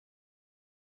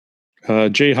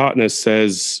Jay Hotness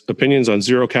says opinions on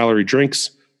 0-calorie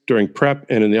drinks during prep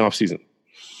and in the off season.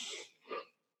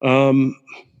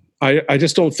 I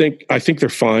just don't think, I think they're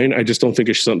fine. I just don't think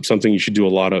it's something you should do a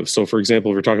lot of. So for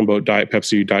example, if we're talking about Diet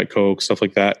Pepsi, Diet Coke, stuff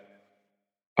like that,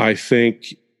 I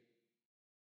think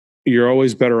you're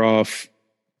always better off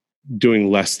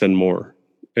doing less than more.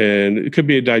 And it could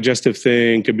be a digestive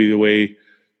thing, could be the way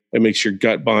it makes your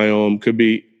gut biome, could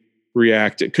be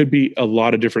react. It could be a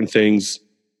lot of different things.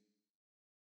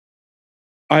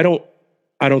 I don't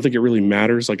think it really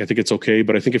matters. Like, I think it's okay,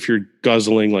 but I think if you're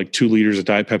guzzling like 2 liters of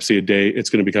Diet Pepsi a day, it's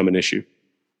going to become an issue.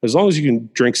 As long as you can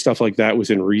drink stuff like that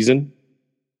within reason.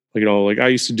 Like, like I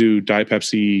used to do Diet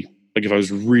Pepsi. Like if I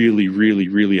was really, really,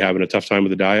 really having a tough time with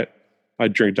the diet,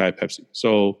 I'd drink Diet Pepsi.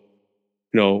 So,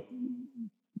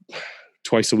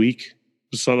 twice a week,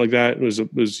 something like that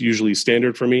was usually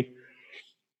standard for me.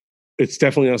 It's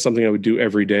definitely not something I would do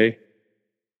every day.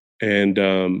 And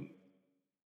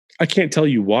I can't tell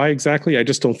you why exactly. I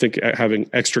just don't think having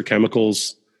extra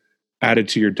chemicals added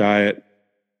to your diet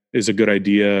is a good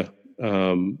idea.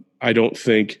 I don't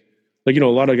think, a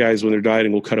lot of guys when they're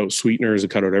dieting will cut out sweeteners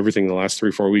and cut out everything in the last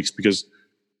 3-4 weeks, because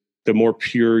the more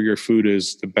pure your food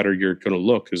is, the better you're going to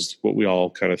look, is what we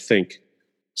all kind of think.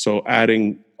 So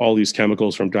adding all these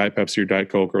chemicals from Diet Pepsi or Diet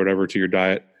Coke or whatever to your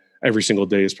diet every single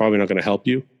day is probably not going to help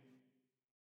you.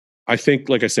 I think,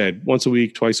 like I said, once a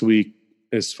week, twice a week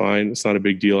is fine. It's not a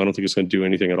big deal. I don't think it's going to do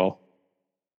anything at all.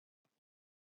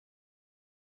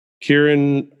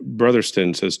 Kieran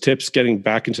Brotherston says, tips getting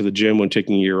back into the gym when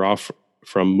taking a year off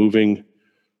from moving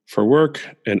for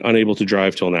work and unable to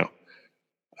drive till now.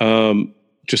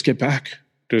 Just get back.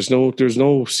 There's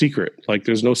no secret. Like,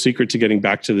 there's no secret to getting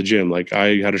back to the gym. Like,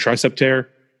 I had a tricep tear.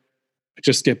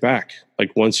 Just get back.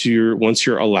 Like, once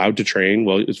you're allowed to train,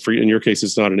 well, it's free. In your case,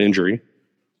 it's not an injury,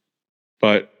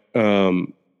 but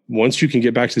once you can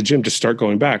get back to the gym, just start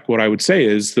going back. What I would say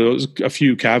is, a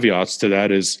few caveats to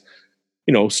that is,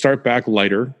 start back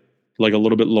lighter, like a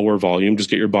little bit lower volume. Just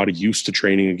get your body used to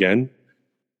training again.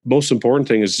 Most important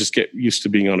thing is just get used to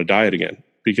being on a diet again,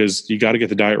 because you got to get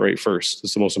the diet right first.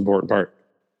 That's the most important part.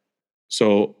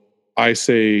 So I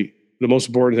say the most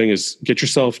important thing is get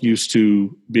yourself used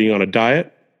to being on a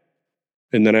diet.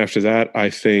 And then after that, I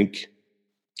think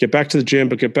get back to the gym,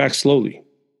 but get back slowly.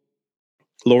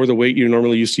 Lower the weight you're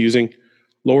normally used to using,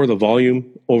 lower the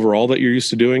volume overall that you're used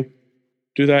to doing.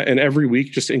 Do that. And every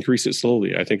week, just increase it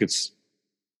slowly. I think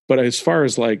but as far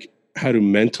as like how to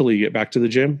mentally get back to the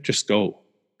gym, just go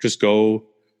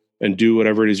and do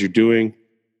whatever it is you're doing.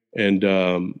 And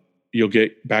you'll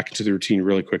get back into the routine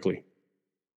really quickly.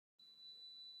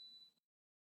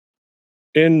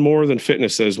 And More Than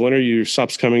Fitness says, when are your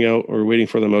subs coming out, or waiting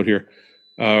for them out here?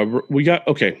 We got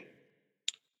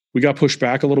pushed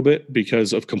back a little bit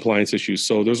because of compliance issues.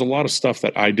 So there's a lot of stuff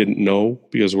that I didn't know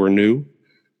because we're new.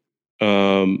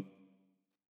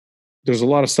 There's a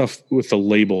lot of stuff with the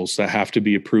labels that have to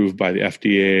be approved by the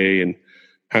FDA and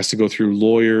has to go through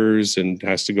lawyers and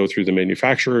has to go through the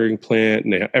manufacturing plant.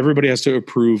 And everybody has to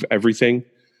approve everything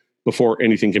before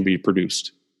anything can be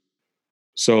produced.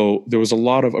 So there was a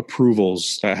lot of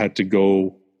approvals that had to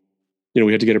go.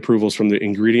 We had to get approvals from the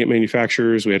ingredient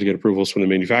manufacturers. We had to get approvals from the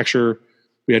manufacturer.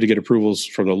 We had to get approvals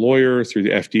from the lawyer through the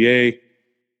FDA.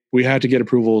 We had to get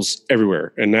approvals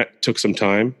everywhere. And that took some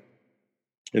time.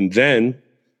 And then,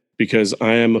 because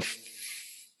I'm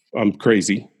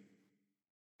crazy,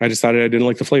 I decided I didn't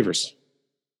like the flavors.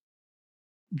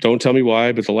 Don't tell me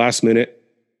why, but the last minute,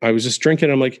 I was just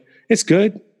drinking. I'm like, it's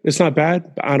good. It's not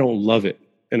bad, but I don't love it.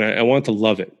 And I want to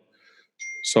love it.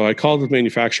 So I called the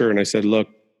manufacturer and I said, look,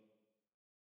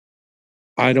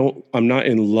 I'm not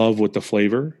in love with the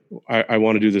flavor. I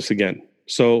want to do this again.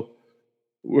 So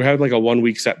we had like a 1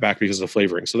 week setback because of the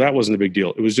flavoring. So that wasn't a big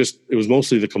deal. It was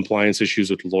mostly the compliance issues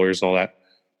with the lawyers and all that.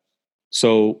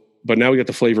 So, but now we got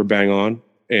the flavor bang on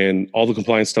and all the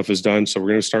compliance stuff is done. So we're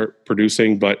going to start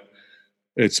producing, but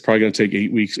it's probably going to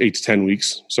take 8 to 10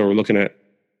 weeks. So we're looking at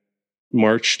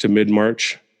March to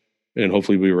mid-March and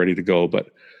hopefully we'll be ready to go.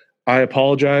 But I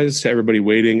apologize to everybody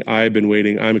waiting. I've been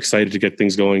waiting. I'm excited to get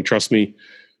things going. Trust me,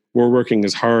 we're working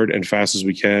as hard and fast as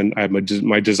we can. I have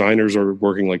my designers are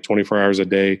working like 24 hours a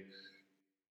day.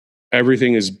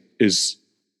 Everything is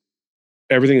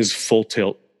full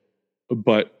tilt,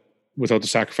 but without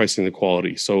sacrificing the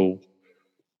quality. So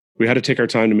we had to take our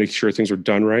time to make sure things are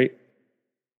done right,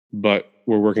 but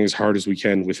we're working as hard as we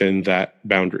can within that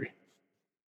boundary.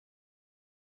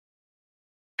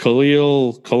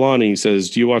 Khalil Kalani says,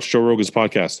 do you watch Joe Rogan's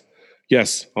podcast?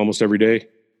 Yes, almost every day.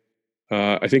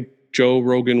 I think Joe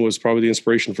Rogan was probably the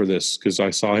inspiration for this because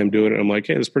I saw him do it and I'm like,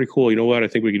 hey, that's pretty cool. You know what? I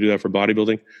think we could do that for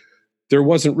bodybuilding. There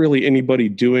wasn't really anybody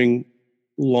doing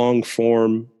long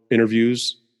form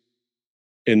interviews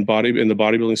in the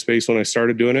bodybuilding space when I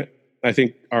started doing it. I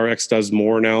think RX does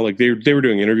more now. Like they were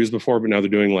doing interviews before, but now they're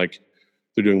doing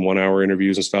 1 hour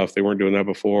interviews and stuff. They weren't doing that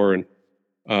before. And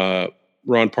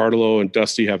Ron Partolo and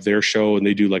Dusty have their show, and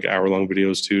they do like hour long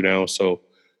videos too now. So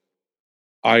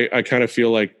I kind of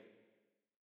feel like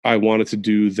I wanted to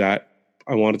do that.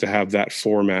 I wanted to have that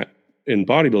format in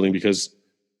bodybuilding because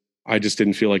I just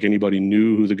didn't feel like anybody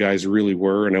knew who the guys really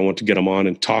were. And I want to get them on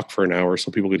and talk for an hour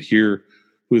so people could hear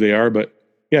who they are. But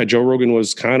yeah, Joe Rogan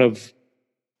was kind of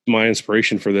my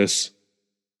inspiration for this.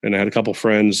 And I had a couple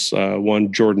friends.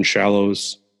 One, Jordan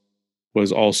Shallows,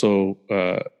 was also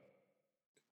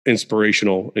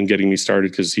inspirational in getting me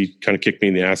started because he kind of kicked me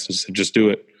in the ass and said, just do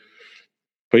it.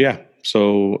 But yeah,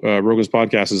 so Rogan's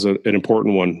podcast is an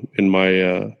important one in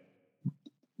my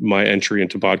my entry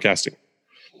into podcasting.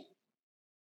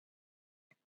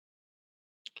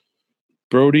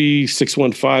 Brody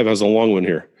 615 has a long one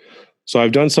here. So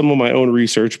I've done some of my own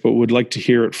research, but would like to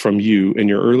hear it from you. In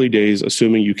your early days,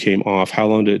 assuming you came off, how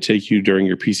long did it take you during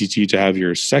your PCT to have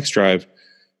your sex drive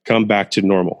come back to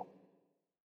normal?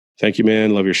 Thank you,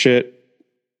 man. Love your shit.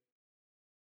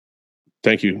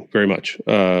 Thank you very much,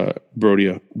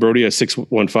 Brody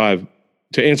 615.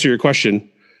 To answer your question,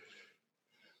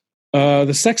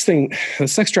 the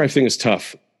sex drive thing is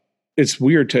tough. It's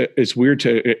weird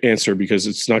to answer because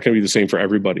it's not going to be the same for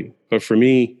everybody. But for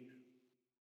me,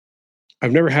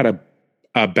 I've never had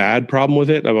a bad problem with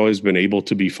it. I've always been able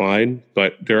to be fine,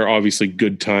 but there are obviously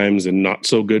good times and not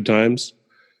so good times.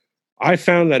 I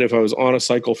found that if I was on a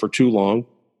cycle for too long,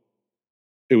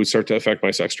 it would start to affect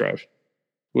my sex drive.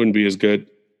 Wouldn't be as good.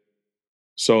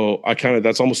 So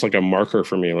that's almost like a marker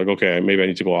for me. Like, okay, maybe I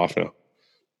need to go off now.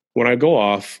 When I go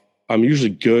off, I'm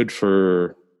usually good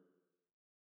for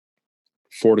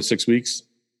 4 to 6 weeks.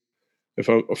 If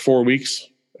I'm 4 weeks,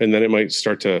 and then it might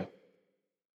start to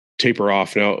taper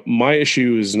off. Now, my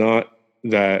issue is not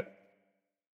that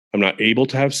I'm not able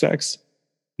to have sex.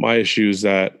 My issue is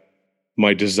that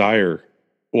my desire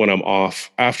when I'm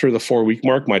off after the 4-week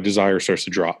mark, my desire starts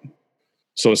to drop.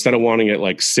 So instead of wanting it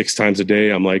like 6 times a day,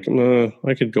 I'm like,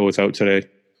 I could go without today.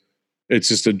 It's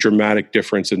just a dramatic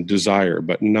difference in desire,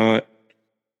 but not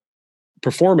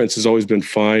performance has always been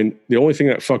fine. The only thing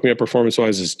that fucked me up performance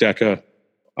wise is DECA,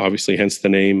 obviously, hence the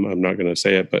name. I'm not going to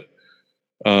say it, but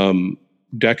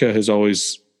DECA has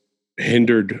always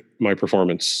hindered my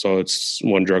performance. So it's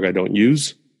one drug I don't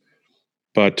use,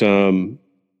 but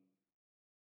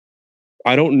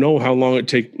I don't know how long it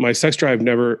take. My sex drive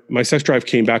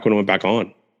came back when I went back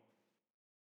on,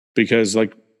 because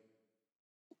like,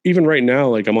 even right now,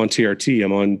 like I'm on TRT,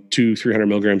 I'm on 200-300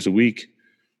 milligrams a week.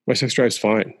 My sex drive's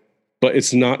fine, but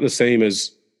it's not the same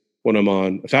as when I'm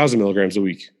on 1,000 milligrams a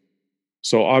week.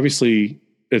 So obviously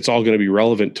it's all going to be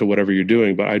relevant to whatever you're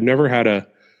doing, but I've never had a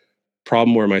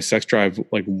problem where my sex drive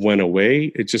like went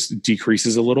away. It just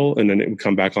decreases a little and then it would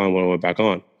come back on when I went back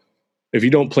on. If you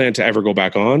don't plan to ever go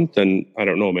back on, then I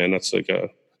don't know, man. That's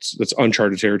that's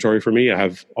uncharted territory for me. I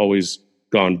have always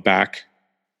gone back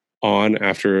on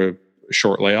after a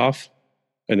short layoff,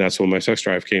 and that's when my sex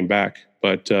drive came back.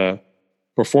 But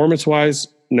performance wise,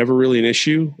 never really an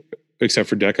issue, except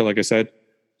for DECA, like I said.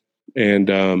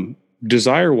 And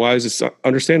desire wise, it's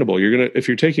understandable. If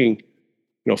you're taking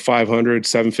 500,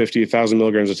 750, 1,000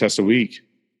 milligrams of test a week,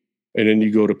 and then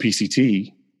you go to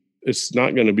PCT, you're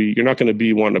not going to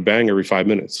be wanting to bang every 5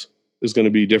 minutes. It's going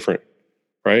to be different,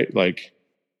 right? Like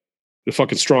the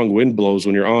fucking strong wind blows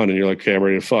when you're on and you're like, okay, I'm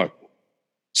ready to fuck.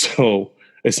 So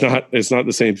it's not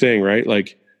the same thing, right?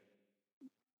 Like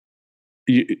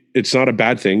it's not a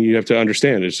bad thing. You have to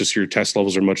understand. It's just your test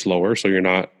levels are much lower. So you're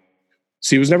not,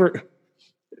 see, it was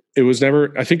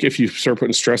never, I think if you start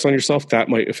putting stress on yourself, that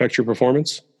might affect your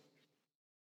performance.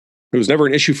 It was never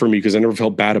an issue for me because I never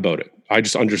felt bad about it. I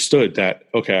just understood that,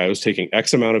 okay, I was taking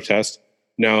X amount of tests.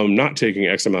 Now I'm not taking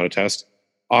X amount of tests.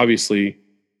 Obviously,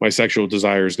 my sexual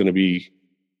desire is going to be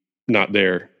not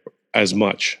there as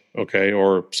much, okay?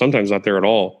 Or sometimes not there at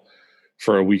all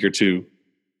for a week or two.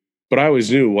 But I always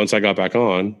knew once I got back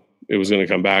on, it was going to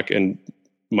come back. And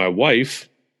my wife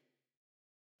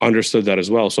understood that as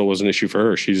well. So it was an issue for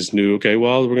her. She just knew, okay,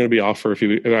 well, we're going to be off for a few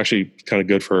weeks. It was actually kind of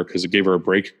good for her because it gave her a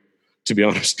break, to be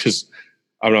honest, because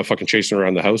I'm not fucking chasing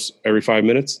around the house every 5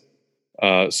 minutes.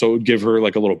 So it would give her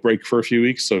like a little break for a few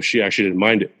weeks. So she actually didn't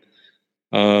mind it.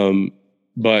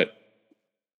 But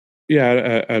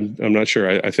yeah, I'm not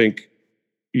sure. I think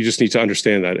you just need to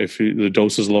understand that if the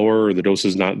dose is lower or the dose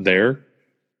is not there,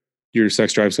 your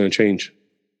sex drive is going to change.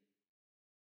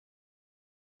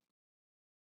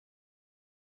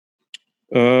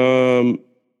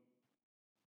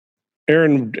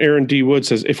 Aaron D. Wood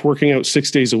says, if working out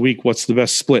 6 days a week, what's the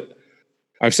best split?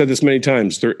 I've said this many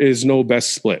times. There is no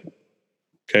best split.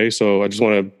 Okay, so I just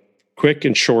want to quick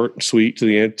and short, sweet to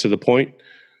the end, to the point.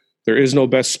 There is no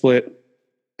best split.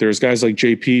 There's guys like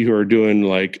JP who are doing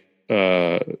like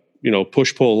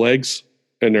push pull legs,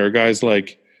 and there are guys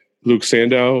like Luke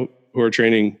Sandow who are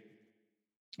training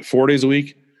 4 days a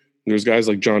week. And there's guys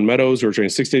like John Meadows who are training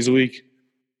 6 days a week.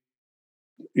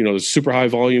 There's super high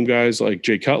volume guys like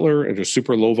Jay Cutler, and there's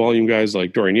super low volume guys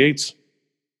like Dorian Yates.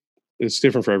 It's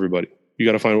different for everybody. You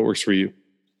got to find what works for you.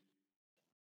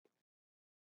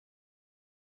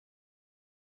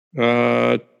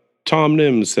 Tom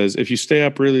Nims says, if you stay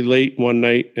up really late one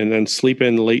night and then sleep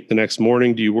in late the next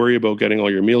morning, do you worry about getting all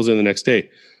your meals in the next day?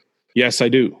 Yes, I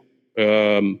do.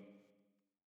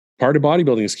 Part of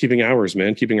bodybuilding is keeping hours,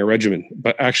 man, keeping a regimen.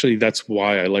 But actually, that's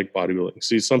why I like bodybuilding.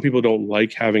 See, some people don't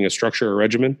like having a structure or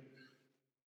regimen.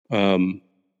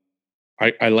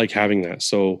 I like having that.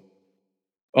 So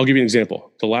I'll give you an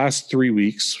example. The last 3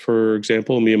 weeks, for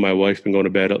example, me and my wife have been going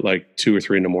to bed at like 2 or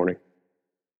 3 in the morning.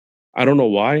 I don't know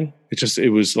why. It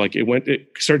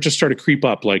started to creep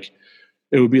up. Like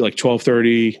it would be like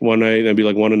 12:30 one night, then be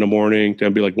like 1 in the morning,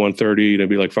 then be like 1:30, then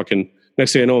be like fucking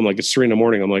next thing I know, I'm like, it's 3 in the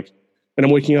morning. I'm like, and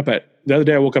I'm waking up the other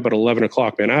day I woke up at 11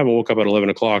 o'clock, man. I haven't woke up at 11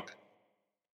 o'clock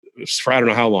for I don't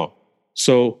know how long.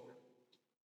 So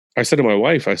I said to my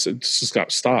wife, I said, this has got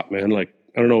to stop, man. Like,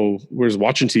 I don't know, we're just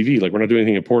watching TV. Like, we're not doing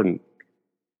anything important.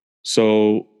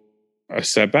 So I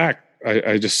sat back.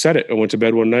 I just said it. I went to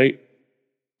bed one night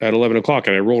at 11 o'clock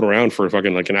and I rolled around for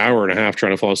fucking like an hour and a half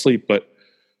trying to fall asleep. But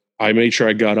I made sure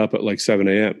I got up at like 7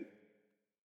 a.m.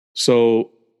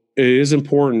 So it is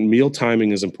important. Meal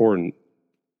timing is important.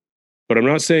 But I'm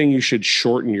not saying you should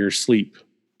shorten your sleep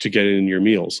to get in your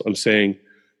meals. I'm saying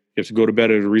you have to go to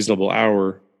bed at a reasonable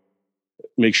hour.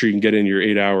 Make sure you can get in your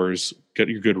 8 hours, get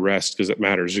your good rest because it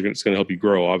matters. It's going to help you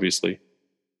grow, obviously.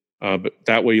 But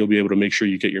that way you'll be able to make sure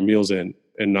you get your meals in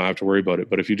and not have to worry about it.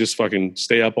 But if you just fucking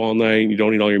stay up all night, you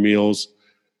don't eat all your meals,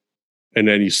 and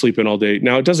then you sleep in all day.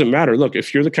 Now, it doesn't matter. Look,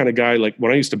 if you're the kind of guy, like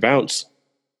when I used to bounce,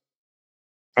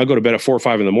 I'd go to bed at 4 or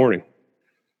 5 in the morning.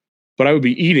 But I would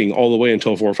be eating all the way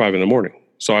until 4 or 5 in the morning.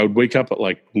 So I would wake up at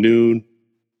like noon,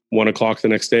 1 o'clock the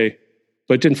next day.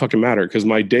 But it didn't fucking matter because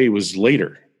my day was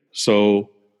later. So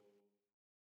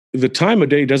the time of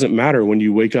day doesn't matter when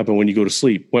you wake up and when you go to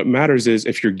sleep. What matters is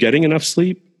if you're getting enough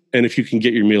sleep and if you can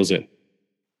get your meals in.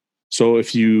 So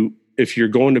if you're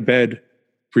going to bed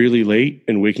really late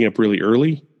and waking up really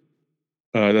early,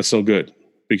 that's no good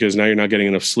because now you're not getting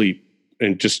enough sleep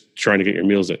and just trying to get your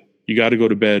meals in. You got to go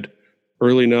to bed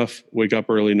early enough, wake up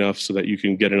early enough so that you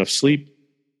can get enough sleep,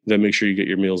 then make sure you get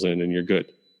your meals in and you're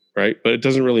good, right? But it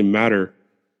doesn't really matter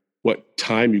what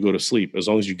time you go to sleep as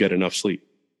long as you get enough sleep.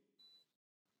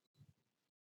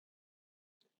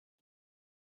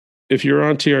 If you're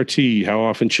on TRT, how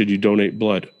often should you donate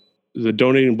blood? The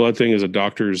donating blood thing is a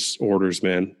doctor's orders,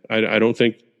 man. I don't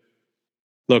think,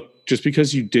 look, just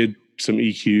because you did some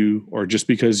EQ or just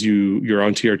because you're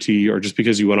on TRT or just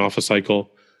because you went off a cycle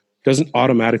doesn't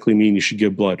automatically mean you should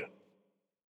give blood.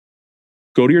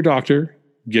 Go to your doctor,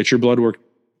 get your blood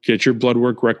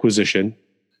work requisition,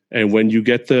 and when you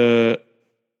get the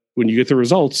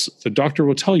results, the doctor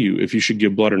will tell you if you should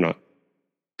give blood or not.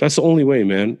 That's the only way,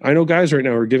 man. I know guys right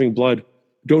now who are giving blood,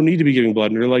 don't need to be giving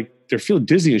blood, and they're feeling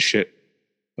dizzy and shit.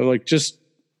 I'm like,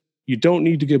 you don't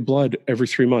need to give blood every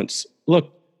 3 months.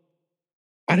 Look,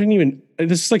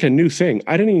 this is like a new thing.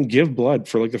 I didn't even give blood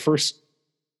for like the first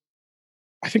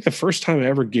time I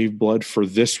ever gave blood for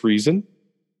this reason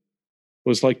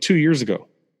was like 2 years ago.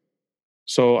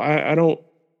 So I don't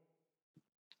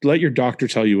let your doctor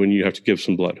tell you when you have to give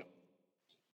some blood.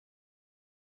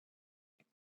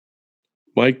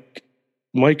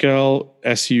 Mike L.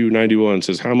 SU91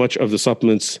 says, how much of the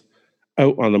supplements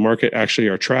out on the market actually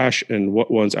are trash and what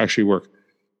ones actually work?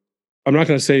 I'm not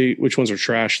going to say which ones are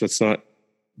trash. It's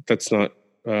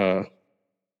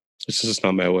just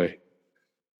not my way.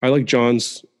 I like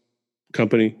John's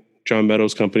company, John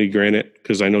Meadows' company, Granite,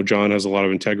 because I know John has a lot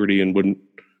of integrity and wouldn't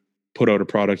put out a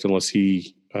product unless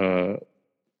he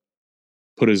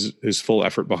put his full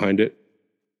effort behind it.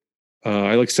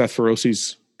 I like Seth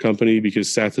Ferosi's company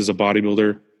because Seth is a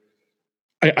bodybuilder.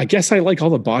 I guess I like all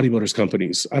the bodybuilders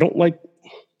companies. I don't like,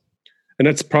 and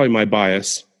that's probably my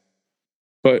bias,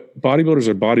 but bodybuilders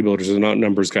are bodybuilders. They're not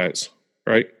numbers guys,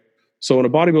 right? So when a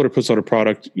bodybuilder puts out a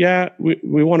product, yeah,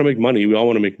 we want to make money. We all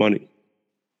want to make money.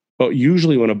 But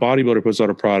usually when a bodybuilder puts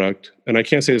out a product, and I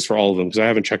can't say this for all of them because I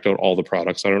haven't checked out all the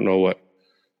products. I don't know what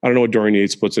Dorian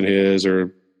Yates puts in his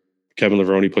or Kevin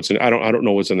Levrone puts in. I don't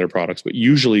know what's in their products, but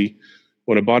usually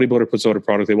when a bodybuilder puts out a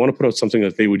product, they want to put out something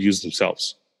that they would use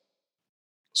themselves.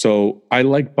 So I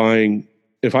like buying,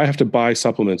 if I have to buy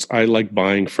supplements, I like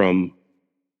buying from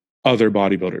other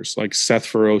bodybuilders like Seth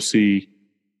Feroce,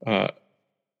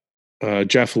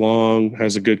 Jeff Long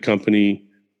has a good company,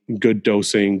 good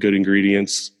dosing, good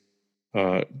ingredients.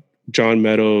 John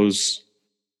Meadows.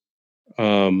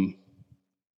 There's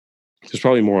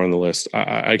probably more on the list.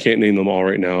 I can't name them all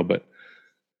right now, but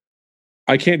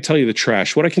I can't tell you the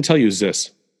trash. What I can tell you is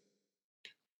this.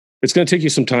 It's going to take you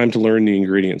some time to learn the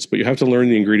ingredients, but you have to learn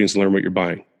the ingredients and learn what you're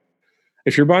buying.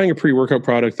 If you're buying a pre-workout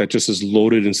product that just is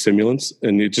loaded in stimulants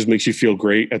and it just makes you feel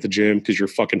great at the gym because you're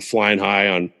fucking flying high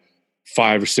on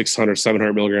 500 or 600,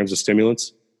 700 milligrams of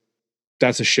stimulants,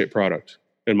 that's a shit product,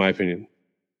 in my opinion.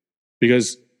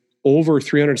 Because over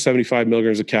 375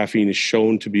 milligrams of caffeine is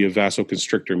shown to be a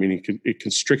vasoconstrictor, meaning it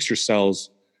constricts your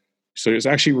cells. So it's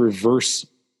actually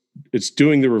it's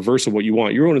doing the reverse of what you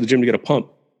want. You're going to the gym to get a pump.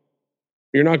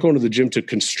 You're not going to the gym to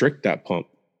constrict that pump.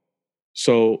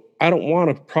 So I don't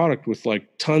want a product with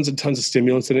like tons and tons of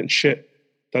stimulants in it and shit.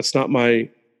 That's not my,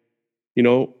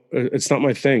 it's not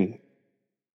my thing.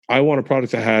 I want a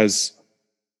product that has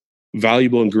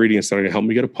valuable ingredients that are going to help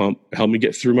me get a pump, help me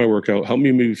get through my workout, help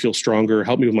me maybe feel stronger,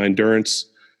 help me with my endurance.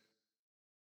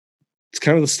 It's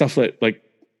kind of the stuff that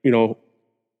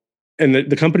and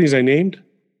the companies I named,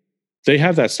 they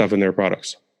have that stuff in their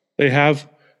products. They have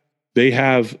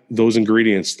those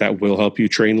ingredients that will help you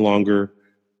train longer,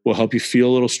 will help you feel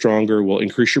a little stronger, will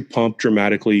increase your pump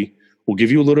dramatically, will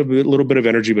give you a little bit of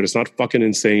energy, but it's not fucking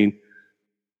insane.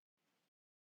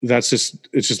 It's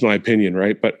just my opinion,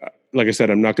 right? But like I said,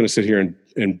 I'm not going to sit here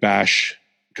and bash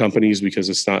companies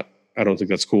because I don't think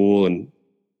that's cool.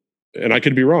 And I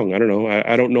could be wrong. I don't know.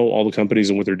 I don't know all the companies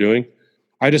and what they're doing.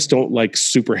 I just don't like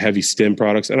super heavy stim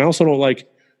products. And I also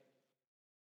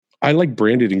I like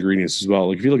branded ingredients as well.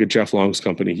 Like if you look at Jeff Long's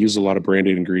company, he uses a lot of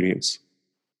branded ingredients.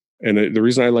 And the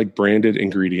reason I like branded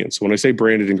ingredients, when I say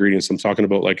branded ingredients, I'm talking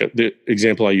about like the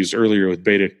example I used earlier with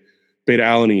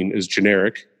beta-alanine is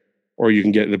generic, or you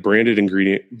can get the branded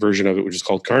ingredient version of it, which is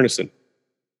called carnosine.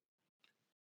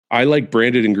 I like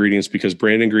branded ingredients because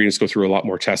branded ingredients go through a lot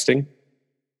more testing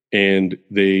and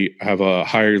they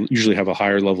usually have a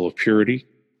higher level of purity.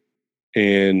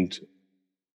 And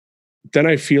then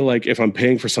I feel like if I'm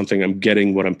paying for something, I'm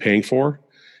getting what I'm paying for.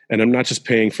 And I'm not just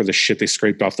paying for the shit they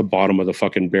scraped off the bottom of the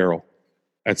fucking barrel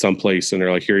at some place. And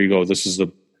they're like, here you go. This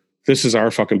is our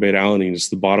fucking beta-alanine. It's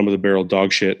the bottom of the barrel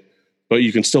dog shit, but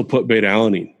you can still put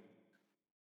beta-alanine.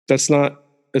 It's not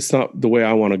the way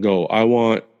I want to go. I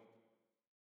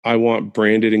want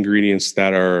branded ingredients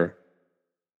that are,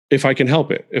 if I can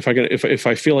help it, if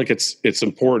I feel like it's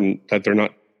important that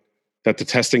that the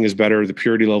testing is better, the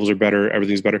purity levels are better,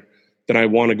 everything's better, then I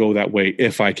want to go that way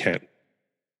if I can.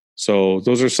 So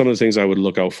those are some of the things I would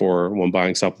look out for when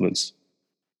buying supplements.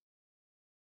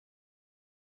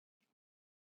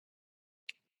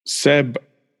 Seb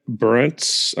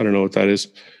Brents, I don't know what that is.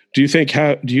 Do you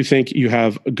think you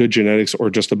have good genetics or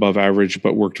just above average,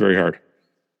 but worked very hard?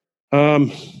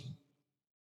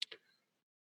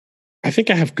 I think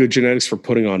I have good genetics for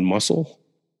putting on muscle.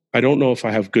 I don't know if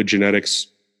I have good genetics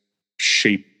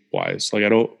shape wise. Like I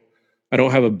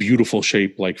don't have a beautiful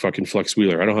shape like fucking Flex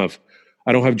Wheeler. I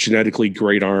don't have genetically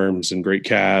great arms and great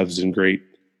calves and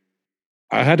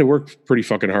I had to work pretty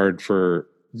fucking hard for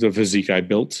the physique I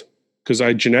built because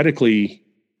it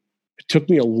took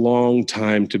me a long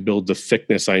time to build the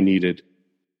thickness I needed.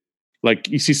 Like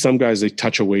you see some guys, they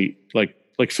touch a weight, like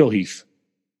Phil Heath,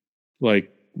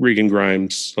 like Regan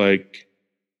Grimes, like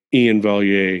Ian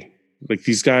Valier, like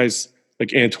these guys,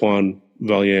 like Antoine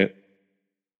Valiant.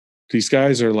 These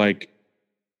guys are like,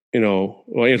 well,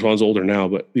 Antoine's older now,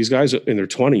 but these guys in their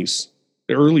 20s,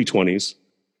 their early 20s,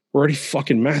 were already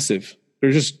fucking massive.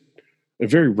 They're just a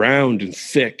very round and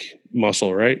thick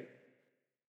muscle, right?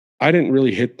 I didn't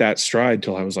really hit that stride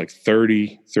till I was like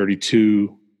 30,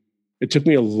 32. It took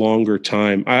me a longer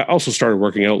time. I also started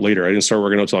working out later. I didn't start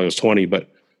working out till I was 20, but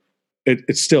it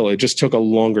just took a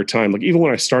longer time. Like even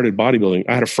when I started bodybuilding,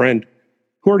 I had a friend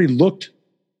who already looked,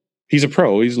 he's a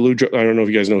pro. I don't know if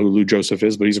you guys know who Lou Joseph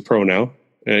is, but he's a pro now.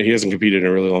 He hasn't competed in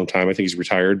a really long time. I think he's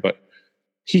retired, but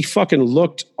he fucking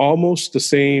looked almost the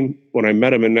same when I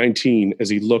met him in 19 as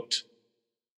he looked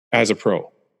as a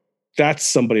pro. That's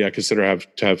somebody I consider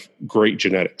to have great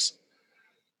genetics.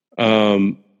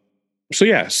 So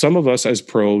yeah, some of us as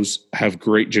pros have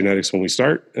great genetics when we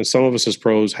start, and some of us as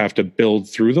pros have to build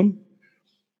through them.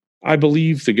 I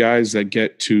believe the guys that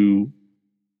get to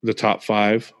the top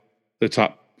five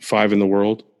in the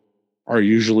world are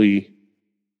usually,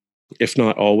 if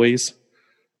not always,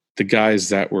 the guys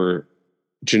that were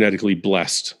genetically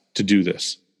blessed to do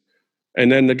this.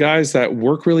 And then the guys that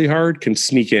work really hard can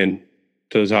sneak in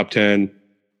to the top 10,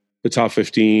 the top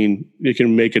 15. They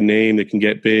can make a name, they can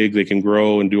get big, they can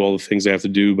grow and do all the things they have to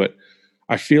do. But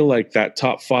I feel like that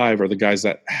top 5 are the guys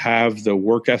that have the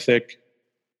work ethic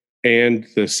and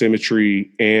the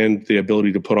symmetry and the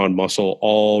ability to put on muscle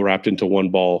all wrapped into one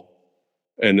ball.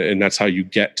 And that's how you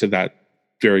get to that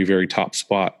very, very top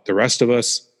spot. The rest of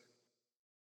us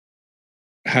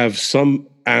have some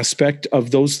aspect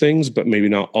of those things, but maybe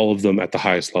not all of them at the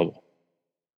highest level.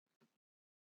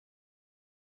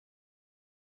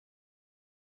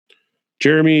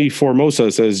 Jeremy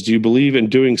Formosa says, do you believe in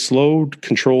doing slow,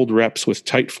 controlled reps with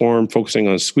tight form, focusing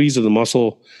on squeeze of the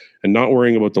muscle and not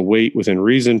worrying about the weight within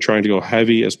reason, trying to go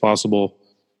heavy as possible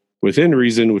within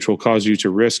reason, which will cause you to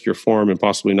risk your form and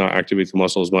possibly not activate the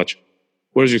muscle as much?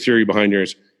 What is your theory behind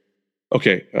yours?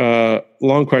 Okay,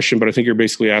 long question, but I think you're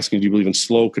basically asking, do you believe in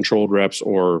slow, controlled reps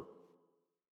or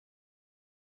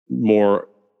more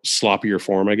sloppier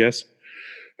form, I guess?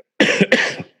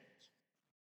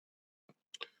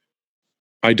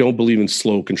 I don't believe in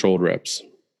slow, controlled reps.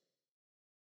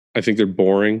 I think they're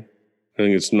boring. I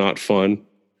think it's not fun.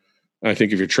 I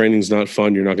think if your training's not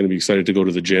fun, you're not going to be excited to go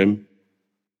to the gym.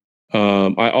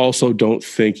 I also don't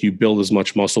think you build as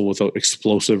much muscle without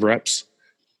explosive reps.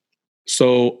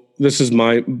 So this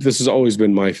has always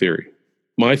been my theory.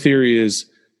 My theory is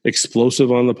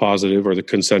explosive on the positive or the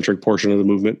concentric portion of the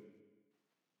movement,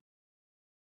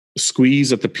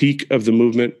 squeeze at the peak of the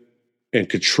movement, and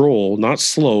control, not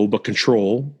slow, but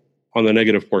control on the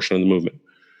negative portion of the movement.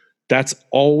 That's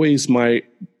always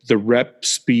the rep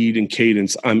speed and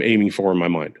cadence I'm aiming for in my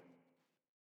mind.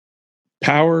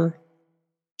 Power,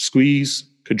 squeeze,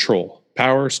 control.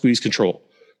 Power, squeeze, control.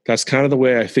 That's kind of the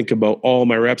way I think about all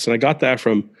my reps. And I got that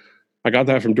from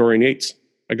Dorian Yates.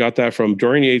 I got that from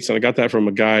Dorian Yates, and I got that from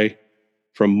a guy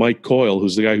from Mike Coyle,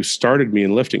 who's the guy who started me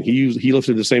in lifting. He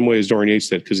lifted the same way as Dorian Yates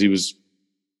did because he was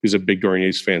a big Dorian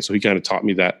Yates fan. So he kind of taught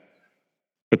me that.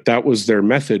 But that was their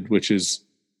method, which is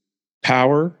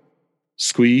power,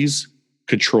 squeeze,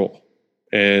 control.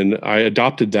 And I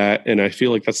adopted that, and I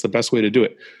feel like that's the best way to do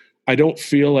it. I don't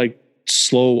feel like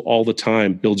slow all the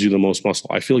time builds you the most muscle.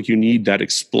 I feel like you need that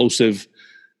explosive,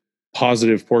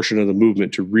 positive portion of the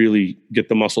movement to really get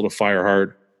the muscle to fire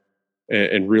hard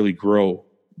and really grow.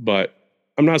 But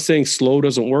I'm not saying slow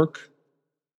doesn't work,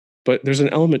 but there's an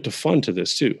element to fun to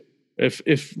this too.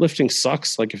 If lifting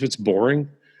sucks, like if it's boring,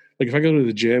 like if I go to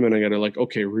the gym and I got to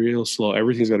okay, real slow,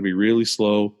 everything's got to be really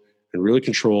slow and really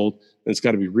controlled, and it's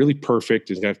got to be really perfect.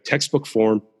 It's got to have textbook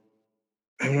form.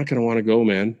 I'm not going to want to go,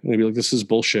 man. I'm going to be like, this is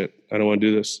bullshit. I don't want to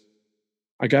do this.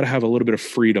 I got to have a little bit of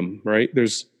freedom, right?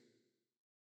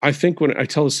 I think when I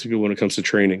tell this to people when it comes to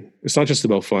training, it's not just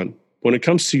about fun. When it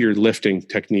comes to your lifting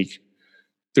technique,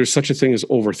 there's such a thing as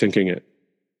overthinking it.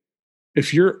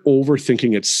 If you're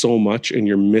overthinking it so much and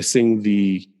you're missing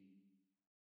the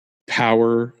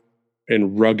power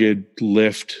and rugged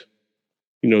lift,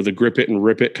 the grip it and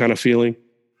rip it kind of feeling,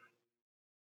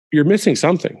 you're missing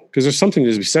something, because there's something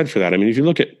to be said for that. I mean, if you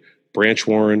look at Branch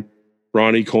Warren,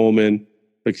 Ronnie Coleman,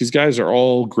 like these guys are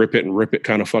all grip it and rip it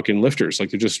kind of fucking lifters.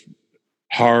 Like they're just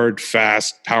hard,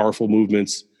 fast, powerful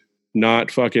movements,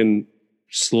 not fucking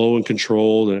slow and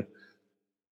controlled.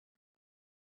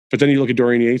 But then you look at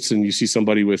Dorian Yates and you see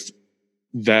somebody with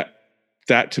that.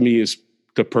 That to me is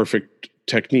the perfect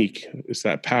technique. It's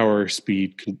that power,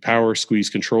 speed, power, squeeze,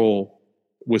 control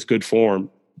with good form.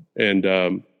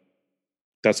 And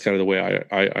that's kind of the way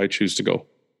I choose to go.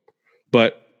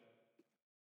 But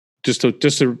just to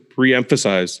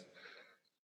reemphasize,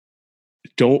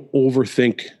 don't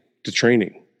overthink the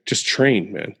training. Just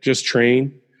train, man. Just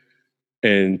train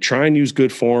and try and use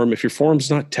good form. If your form's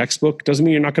not textbook, doesn't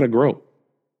mean you're not going to grow.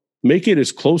 Make it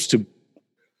as close to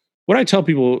what I tell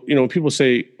people. People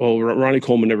say, "Oh, Ronnie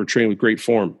Coleman never trained with great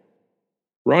form."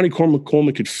 Ronnie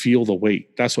Coleman could feel the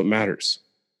weight. That's what matters.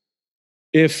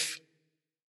 If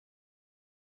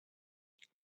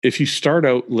you start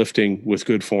out lifting with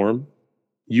good form,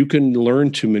 you can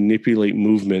learn to manipulate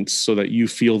movements so that you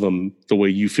feel them the way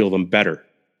you feel them better,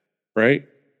 right?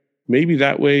 Maybe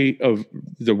that way of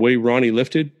the way Ronnie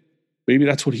lifted, maybe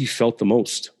that's what he felt the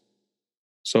most.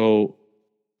 So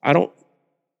I don't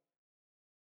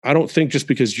think just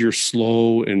because you're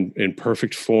slow and in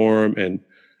perfect form and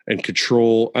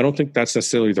control, I don't think that's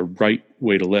necessarily the right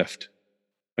way to lift.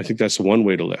 I think that's one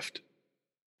way to lift.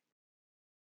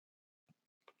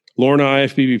 Lorna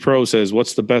IFBB Pro says,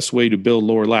 what's the best way to build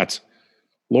lower lats?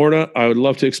 Lorna, I would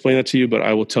love to explain that to you, but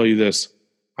I will tell you this.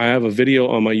 I have a video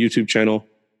on my YouTube channel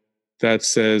that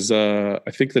says, I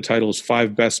think the title is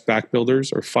 5 Best Back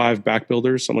Builders or 5 Back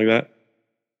Builders, something like that.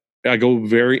 I go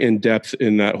very in depth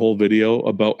in that whole video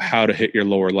about how to hit your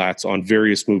lower lats on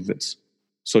various movements.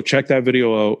 So check that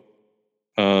video out.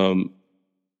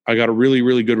 I got a really,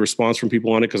 really good response from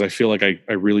people on it because I feel like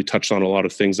I really touched on a lot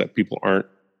of things that people aren't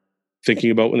thinking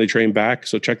about when they train back.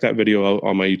 So check that video out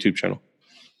on my YouTube channel.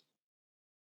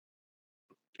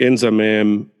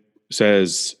 Inzamam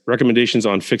says, recommendations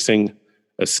on fixing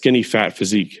a skinny fat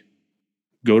physique.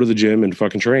 Go to the gym and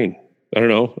fucking train. I don't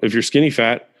know. If you're skinny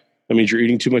fat, that means you're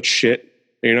eating too much shit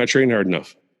and you're not training hard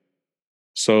enough.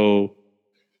 So,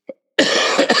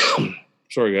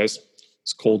 sorry guys,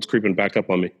 this cold's creeping back up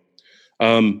on me.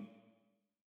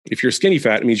 If you're skinny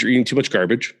fat, it means you're eating too much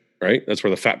garbage, right? That's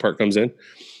where the fat part comes in.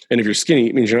 And if you're skinny,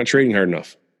 it means you're not training hard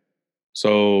enough.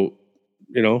 So,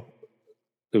 you know,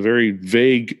 a very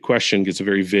vague question gets a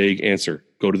very vague answer.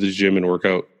 Go to the gym and work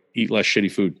out. Eat less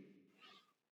shitty food.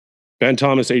 Ben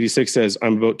Thomas 86 says,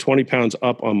 I'm about 20 pounds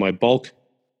up on my bulk.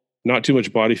 Not too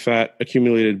much body fat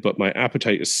accumulated, but my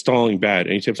appetite is stalling bad.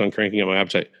 Any tips on cranking up my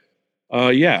appetite?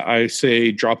 Yeah, I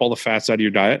say drop all the fats out of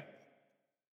your diet.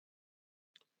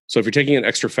 So if you're taking an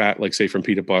extra fat, like say from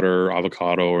peanut butter or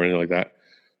avocado or anything like that,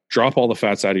 drop all the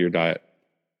fats out of your diet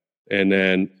and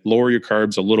then lower your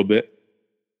carbs a little bit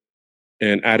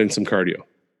and add in some cardio,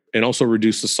 and also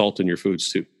reduce the salt in your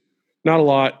foods too. Not a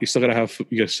lot. You still gotta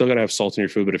have salt in your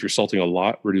food, but if you're salting a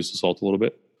lot, reduce the salt a little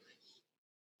bit.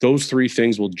 Those three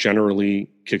things will generally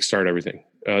kickstart everything.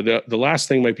 The last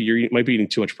thing might be you might be eating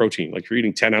too much protein. Like you're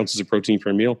eating 10 ounces of protein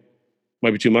per meal,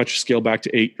 might be too much. Scale back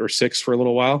to 8 or 6 for a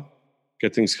little while.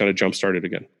 Get things kind of jump started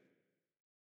again.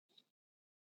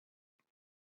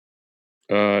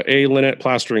 A. Lynette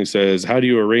Plastering says, how do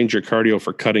you arrange your cardio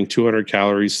for cutting 200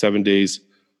 calories 7 days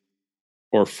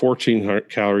or 1,400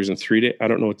 calories in 3 days? I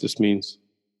don't know what this means.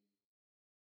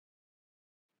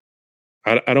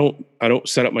 I don't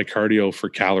set up my cardio for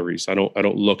calories. I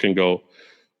don't look and go,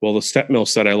 well, the step mill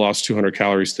said I lost 200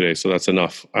 calories today, so that's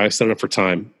enough. I set it up for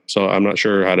time. So I'm not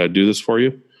sure how to do this for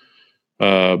you.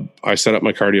 I set up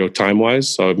my cardio time-wise.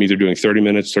 So I'm either doing 30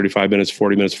 minutes, 35 minutes,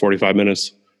 40 minutes, 45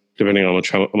 minutes, depending on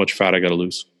how much fat I got to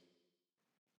lose.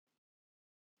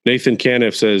 Nathan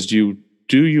Caniff says, do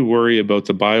you worry about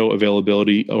the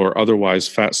bioavailability or otherwise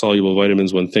fat-soluble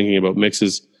vitamins when thinking about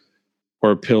mixes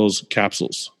or pills,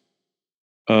 capsules?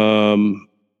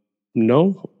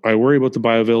 No, I worry about the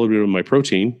bioavailability of my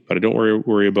protein, but I don't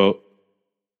worry about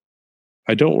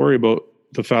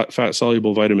the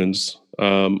fat-soluble vitamins.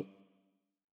 I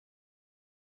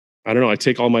don't know. I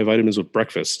take all my vitamins with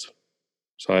breakfast.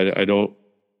 So I don't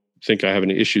think I have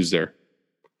any issues there.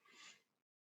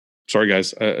 Sorry,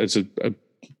 guys. It's a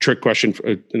trick question.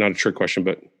 Not a trick question,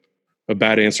 but a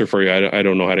bad answer for you. I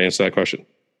don't know how to answer that question.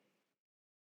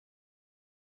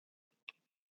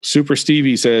 Super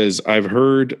Stevie says, I've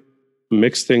heard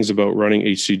mixed things about running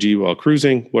HCG while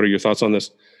cruising. What are your thoughts on this?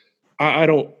 I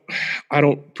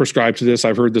don't prescribe to this.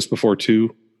 I've heard this before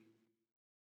too.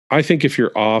 I think if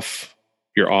you're off,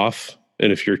 you're off.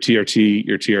 And if you're TRT,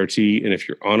 you're TRT. And if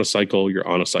you're on a cycle, you're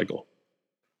on a cycle.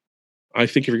 I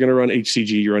think if you're going to run HCG,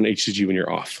 you run HCG when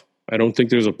you're off. I don't think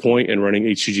there's a point in running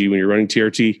HCG when you're running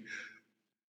TRT.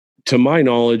 To my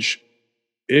knowledge,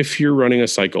 if you're running a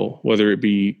cycle, whether it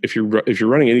be, if you're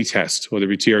running any test, whether it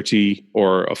be TRT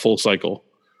or a full cycle,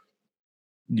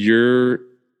 your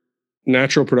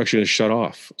natural production is shut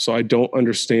off. So I don't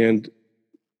understand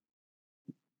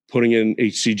putting in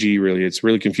HCG really. It's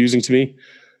really confusing to me.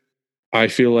 I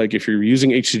feel like if you're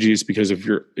using HCG, it's because of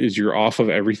you're off of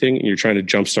everything and you're trying to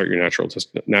jumpstart your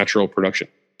natural production,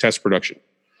 test production.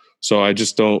 So I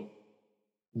just don't,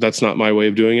 that's not my way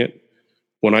of doing it.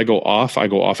 When I go off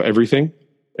everything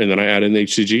and then I add in the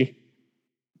HCG.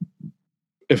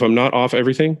 If I'm not off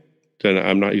everything, then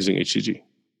I'm not using HCG.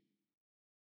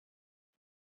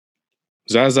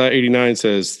 Zaza89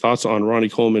 says, thoughts on Ronnie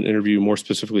Coleman interview, more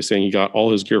specifically saying he got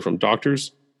all his gear from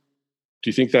doctors. Do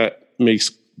you think that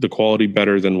makes the quality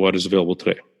better than what is available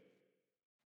today?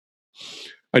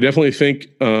 I definitely think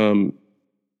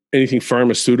anything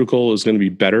pharmaceutical is going to be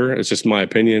better. It's just my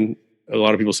opinion. A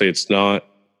lot of people say it's not.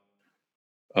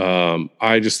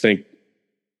 I just think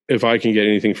if I can get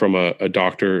anything from a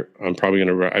doctor,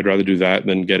 I'd rather do that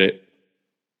than get it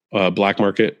black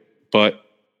market. But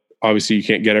obviously you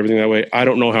can't get everything that way. I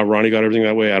don't know how Ronnie got everything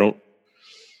that way.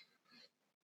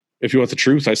 If you want the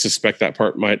truth, I suspect that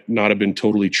part might not have been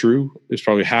totally true. It's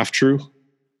probably half true.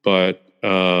 But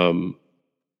I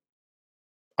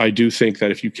do think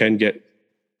that if you can get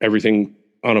everything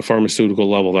on a pharmaceutical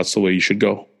level, that's the way you should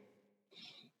go.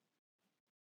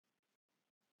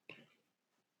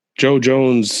 Joe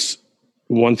Jones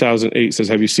 1008 says,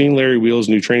 have you seen Larry Wheel's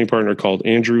new training partner called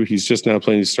Andrew? He's just now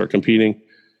planning to start competing.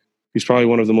 He's probably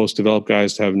one of the most developed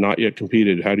guys to have not yet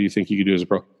competed. How do you think he could do as a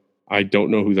pro? I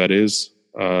don't know who that is.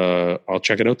 I'll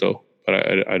check it out though,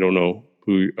 but I don't know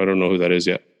who that is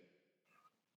yet.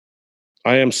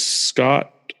 I am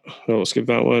Scott. Oh, skip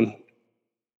that one.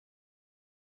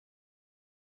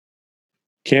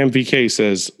 Cam VK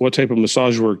says, what type of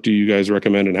massage work do you guys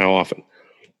recommend and how often?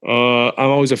 I'm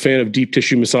always a fan of deep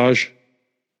tissue massage.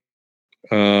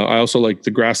 I also like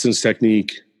the Graston's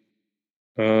technique.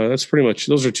 That's pretty much,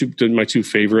 those are my two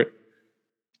favorite.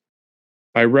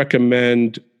 I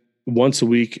recommend once a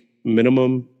week,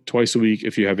 minimum, twice a week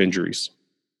if you have injuries.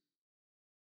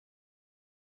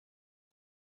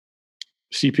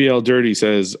 CPL Dirty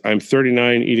says, I'm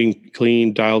 39, eating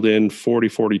clean, dialed in, 40,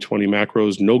 40, 20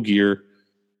 macros, no gear.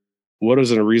 What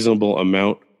is a reasonable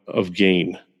amount of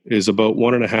gain? Is about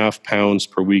 1.5 pounds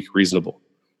per week reasonable?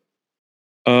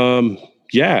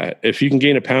 Yeah, if you can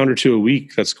gain a pound or two a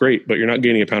week, that's great, but you're not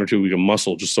gaining a pound or two a week of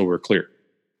muscle, just so we're clear.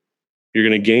 You're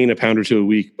going to gain a pound or two a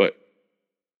week, but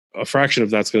a fraction of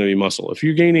that's going to be muscle. If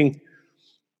you're gaining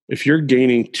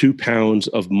 2 pounds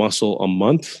of muscle a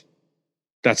month,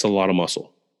 that's a lot of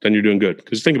muscle. Then you're doing good.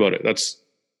 Because think about it, that's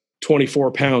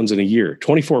 24 pounds in a year.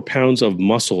 24 pounds of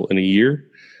muscle in a year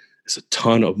is a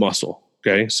ton of muscle.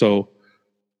 Okay, so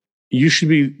you should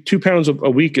be 2 pounds a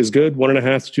week is good.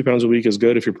 1.5 to 2 pounds a week is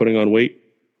good if you're putting on weight.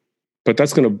 But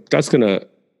it's gonna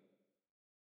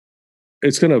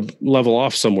level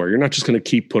off somewhere. You're not just gonna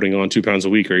keep putting on 2 pounds a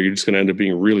week, or you're just gonna end up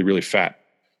being really, really fat.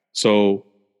 So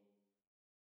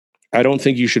I don't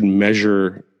think you should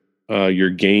measure your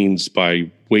gains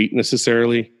by weight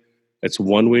necessarily. It's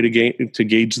one way to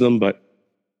gauge them, but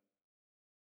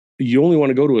you only want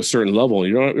to go to a certain level.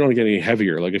 You don't want to get any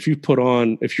heavier. Like if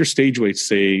your stage weight's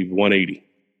say 180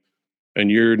 and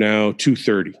you're now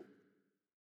 230,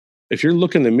 if you're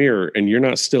looking in the mirror and you're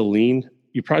not still lean,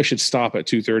 you probably should stop at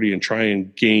 230 and try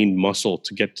and gain muscle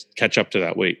to catch up to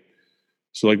that weight.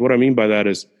 So like what I mean by that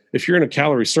is if you're in a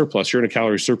calorie surplus, you're in a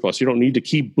calorie surplus. You don't need to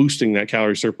keep boosting that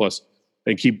calorie surplus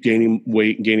and keep gaining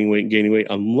weight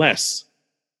unless,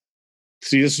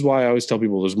 see, this is why I always tell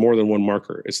people there's more than one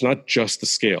marker. It's not just the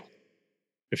scale.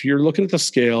 If you're looking at the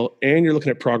scale and you're looking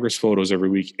at progress photos every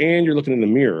week and you're looking in the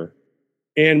mirror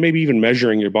and maybe even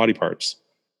measuring your body parts,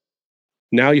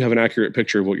 now you have an accurate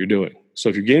picture of what you're doing. So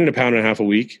if you're gaining 1.5 pounds a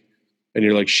week and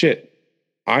you're like, shit,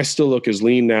 I still look as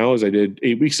lean now as I did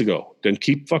 8 weeks ago, then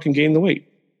keep fucking gaining the weight.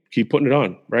 Keep putting it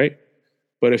on, right?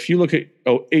 But if you look at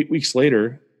 8 weeks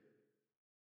later,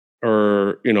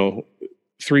 or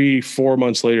 3-4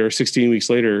 months later, 16 weeks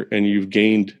later, and you've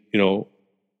gained a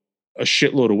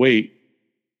shitload of weight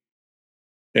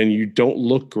and you don't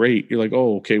look great, you're like,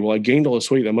 oh, okay, well, I gained all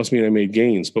this weight, that must mean I made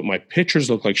gains, but my pictures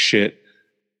look like shit,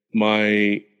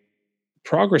 my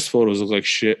progress photos look like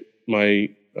shit, my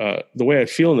the way I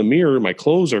feel in the mirror, my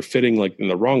clothes are fitting like in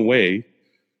the wrong way,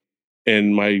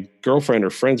 and my girlfriend or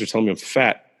friends are telling me I'm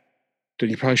fat, then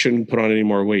you probably shouldn't put on any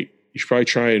more weight. You should probably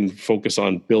try and focus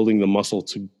on building the muscle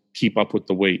to keep up with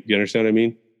the weight. You understand what I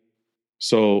mean?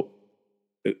 So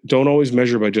don't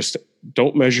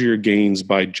measure your gains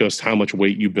by just how much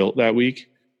weight you built that week.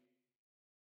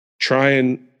 Try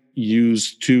and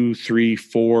use 2, 3,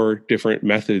 4 different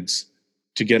methods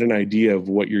to get an idea of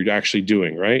what you're actually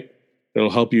doing, right? It'll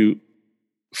help you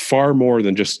far more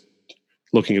than just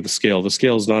looking at the scale. The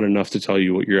scale is not enough to tell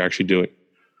you what you're actually doing.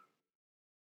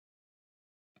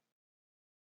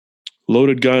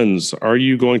 Loaded Guns, are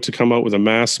you going to come out with a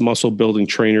mass muscle building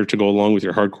trainer to go along with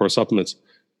your hardcore supplements?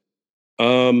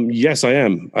 Yes, I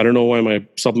am. I don't know why my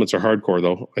supplements are hardcore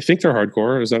though. I think they're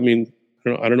hardcore. Does that mean,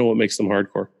 I don't know what makes them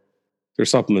hardcore. They're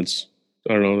supplements.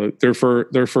 I don't know.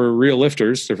 They're for real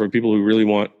lifters. They're for people who really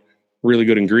want really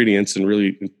good ingredients and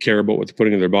really care about what they're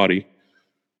putting in their body.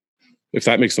 If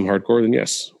that makes them hardcore, then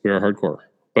yes, we are hardcore.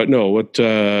 But no,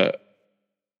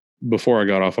 before I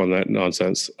got off on that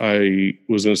nonsense, I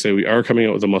was going to say we are coming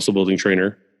out with a muscle building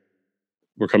trainer.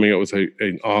 We're coming out with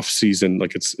an off season,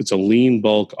 like it's a lean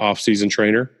bulk off season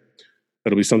trainer.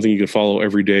 That'll be something you can follow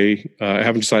every day. I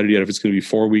haven't decided yet if it's going to be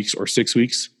 4 weeks or 6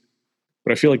 weeks,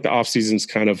 but I feel like the off season's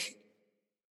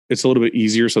it's a little bit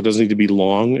easier. So it doesn't need to be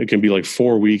long. It can be like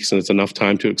 4 weeks and it's enough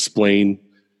time to explain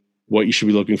what you should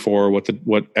be looking for,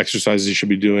 what exercises you should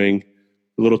be doing,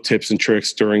 little tips and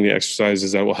tricks during the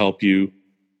exercises that will help you.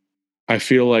 I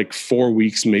feel like 4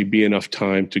 weeks may be enough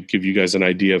time to give you guys an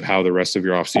idea of how the rest of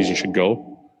your off season should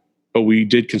go. But we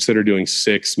did consider doing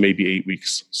 6, maybe 8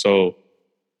 weeks. So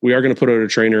we are going to put out a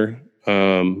trainer.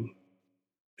 And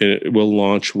it will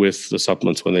launch with the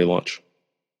supplements when they launch.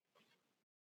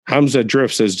 Hamza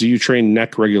Drift says, do you train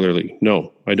neck regularly?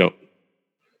 No, I don't.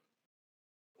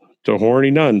 The Horny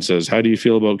Nun says, how do you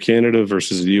feel about Canada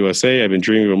versus the USA? I've been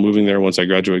dreaming about moving there once I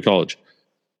graduate college.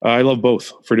 I love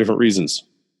both for different reasons.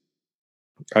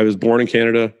 I was born in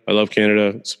Canada. I love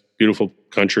Canada. It's a beautiful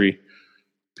country.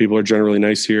 People are generally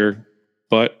nice here.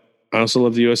 But I also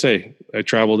love the USA. I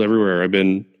traveled everywhere. I've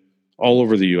been all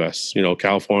over the US,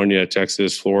 California,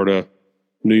 Texas, Florida,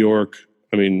 New York.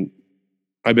 I mean,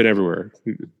 I've been everywhere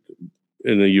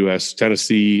in the US,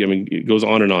 Tennessee. I mean, it goes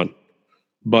on and on.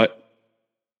 But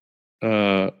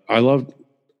I love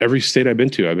every state I've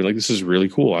been to. I've been like, this is really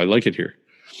cool. I like it here.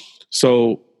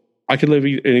 So I could live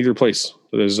in either place.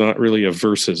 There's not really a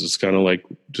versus. It's kind of like,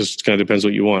 just kind of depends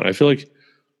what you want. I feel like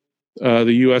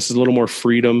the US is a little more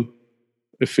freedom.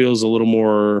 It feels a little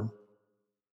more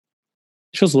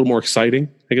exciting.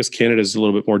 I guess Canada is a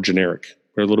little bit more generic.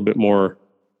 We're a little bit more,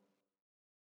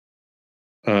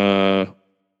 we're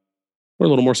a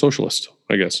little more socialist,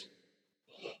 I guess.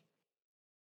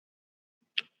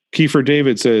 Kiefer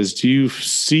David says, do you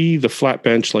see the flat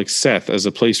bench like Seth as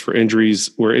a place for injuries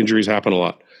where injuries happen a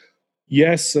lot?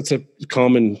 Yes, that's a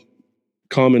common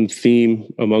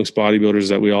theme amongst bodybuilders,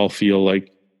 that we all feel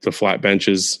like the flat bench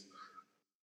is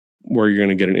where you're going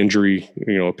to get an injury,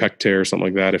 a pec tear or something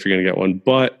like that if you're going to get one.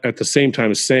 But at the same time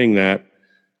as saying that,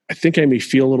 I think I may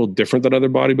feel a little different than other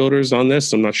bodybuilders on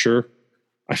this. I'm not sure.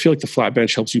 I feel like the flat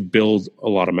bench helps you build a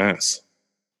lot of mass.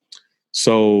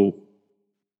 So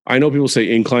I know people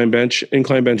say incline bench.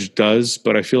 Incline bench does,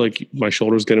 but I feel like my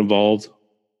shoulders get involved.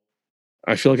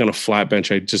 I feel like on a flat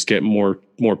bench, I just get more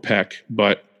pec.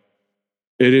 But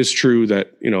it is true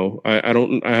that,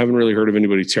 I haven't really heard of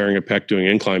anybody tearing a pec doing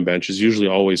incline bench. It's usually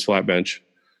always flat bench.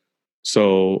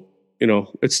 So,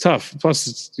 it's tough. Plus,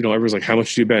 it's, everyone's like, how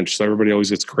much do you bench? So everybody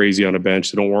always gets crazy on a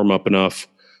bench. They don't warm up enough.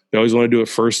 They always want to do it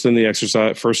first in the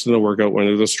exercise, first in the workout when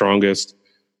they're the strongest.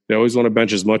 They always want to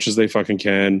bench as much as they fucking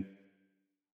can.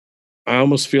 I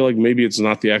almost feel like maybe it's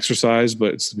not the exercise,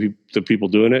 but it's the people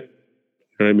doing it.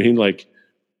 You know what I mean? Like,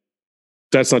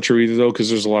 that's not true either, though, because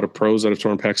there's a lot of pros that have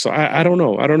torn pecs. So I don't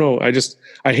know.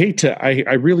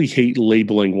 I really hate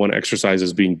labeling one exercise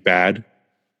as being bad.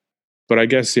 But I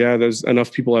guess, yeah, there's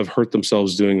enough people have hurt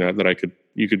themselves doing that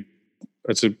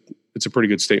it's a pretty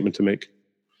good statement to make.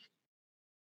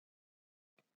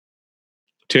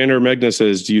 Tanner Megna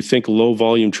says, do you think low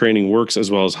volume training works as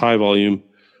well as high volume?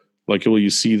 Like, will you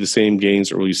see the same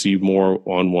gains or will you see more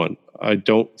on one? I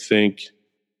don't think.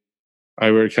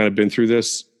 I've already kind of been through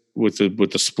this with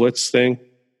the splits thing,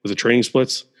 with the training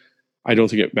splits. I don't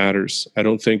think it matters. I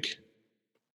don't think,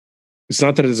 it's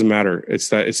not that it doesn't matter. It's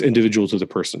that it's individual to the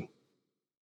person.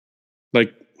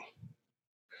 Like,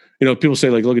 people say,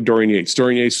 like, look at Dorian Yates.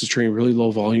 Dorian Yates was training really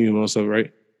low volume and all stuff,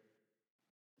 right?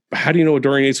 But how do you know what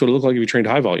Dorian Yates would look like if he trained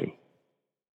high volume?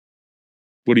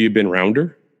 Would he have been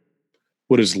rounder?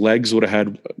 Would his legs would have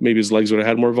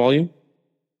had more volume?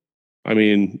 I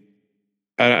mean,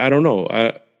 I don't know.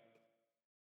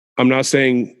 I'm not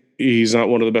saying he's not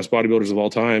one of the best bodybuilders of all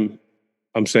time.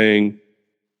 I'm saying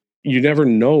you never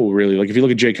know, really. Like, if you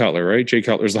look at Jay Cutler, right? Jay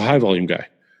Cutler's the high volume guy.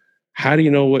 How do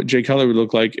you know what Jay Cutler would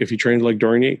look like if he trained like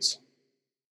Dorian Yates?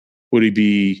 Would he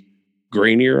be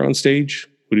grainier on stage?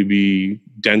 Would he be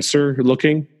denser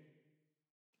looking?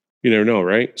 You never know,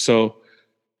 right? So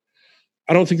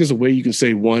I don't think there's a way you can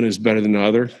say one is better than the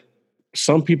other.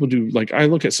 Some people do. Like, I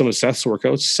look at some of Seth's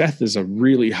workouts. Seth is a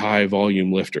really high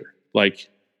volume lifter. Like,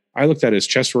 I looked at his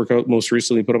chest workout most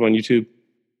recently, put up on YouTube,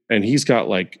 and he's got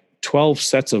like 12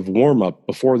 sets of warm up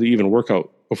before the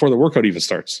workout even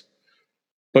starts.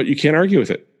 But you can't argue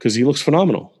with it because he looks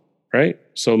phenomenal, right?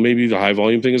 So maybe the high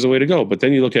volume thing is the way to go. But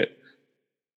then you look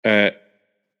at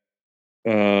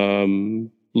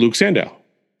Luke Sandow,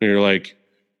 and you're like,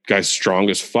 guy's strong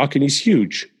as fuck and he's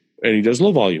huge and he does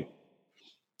low volume.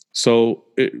 So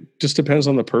it just depends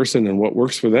on the person and what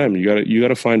works for them. You got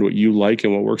to find what you like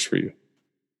and what works for you.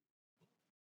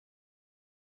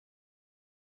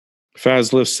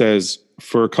 Faz Lift says,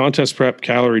 for contest prep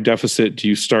calorie deficit, do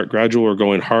you start gradual or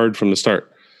going hard from the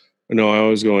start? No, I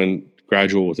always go in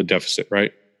gradual with a deficit,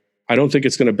 right? I don't think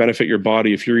it's going to benefit your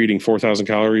body if you're eating 4,000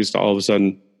 calories to all of a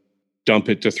sudden dump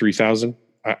it to 3,000.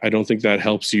 I don't think that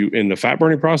helps you in the fat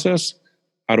burning process.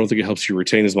 I don't think it helps you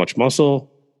retain as much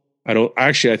muscle.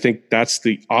 I think that's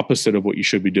the opposite of what you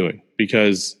should be doing,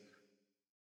 because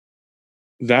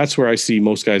that's where I see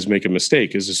most guys make a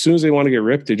mistake. Is as soon as they want to get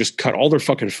ripped, they just cut all their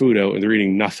fucking food out and they're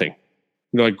eating nothing.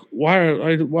 And they're like,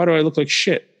 why do I look like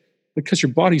shit? Because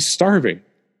your body's starving.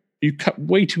 You cut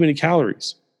way too many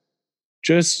calories.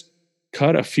 Just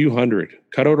cut a few hundred.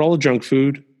 Cut out all the junk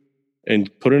food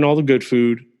and put in all the good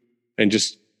food. And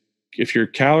just, if your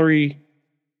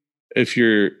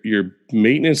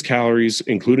maintenance calories,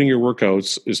 including your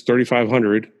workouts, is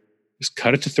 3,500, Just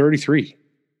cut it to 33.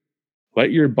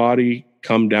 Let your body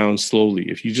come down slowly.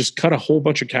 If you just cut a whole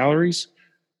bunch of calories,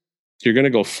 you're going to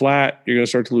go flat. You're going to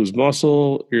start to lose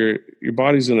muscle. Your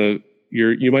body's going to,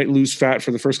 you might lose fat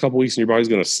for the first couple of weeks and your body's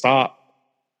going to stop.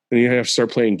 And you have to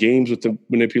start playing games with the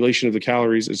manipulation of the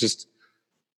calories. It's just,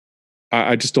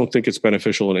 I just don't think it's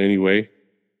beneficial in any way.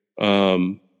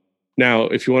 Now,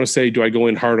 if you want to say, do I go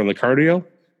in hard on the cardio?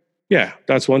 Yeah,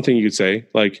 that's one thing you could say.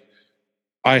 Like,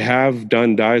 I have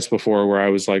done diets before where I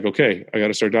was like, okay, I got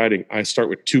to start dieting. I start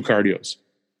with 2 cardios,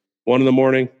 1 in the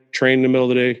morning, train in the middle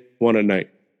of the day, 1 at night.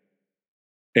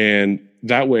 And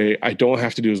that way I don't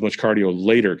have to do as much cardio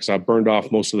later because I burned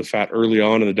off most of the fat early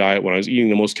on in the diet when I was eating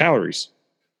the most calories.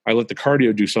 I let the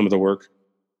cardio do some of the work.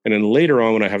 And then later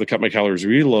on, when I have to cut my calories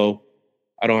really low,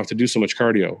 I don't have to do so much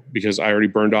cardio because I already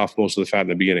burned off most of the fat in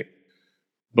the beginning.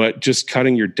 But just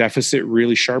cutting your deficit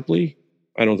really sharply,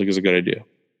 I don't think is a good idea.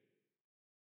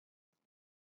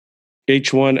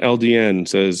 H1LDN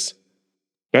says,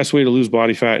 best way to lose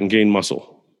body fat and gain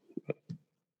muscle.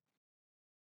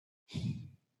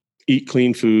 Eat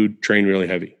clean food, train really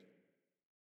heavy.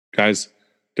 Guys,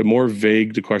 the more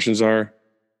vague the questions are,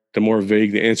 the more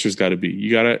vague the answer's got to be.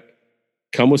 You got to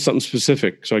come with something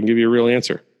specific so I can give you a real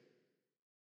answer.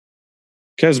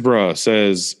 Kesbra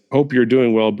says, hope you're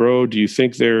doing well, bro. Do you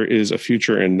think there is a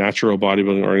future in natural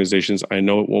bodybuilding organizations? I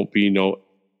know it won't be no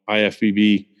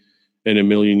IFBB in a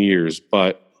million years,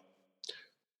 but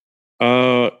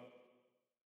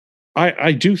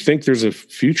I do think there's a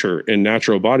future in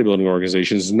natural bodybuilding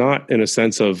organizations, not in a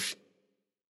sense of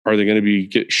are they going to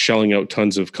be shelling out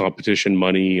tons of competition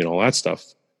money and all that stuff.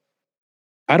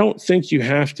 I don't think you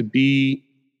have to be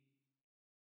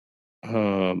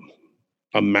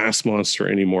a mass monster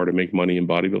anymore to make money in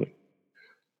bodybuilding.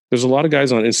 There's a lot of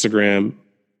guys on Instagram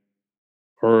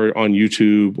or on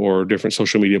YouTube or different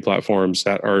social media platforms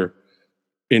that are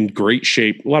in great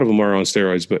shape. A lot of them are on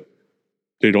steroids, but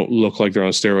they don't look like they're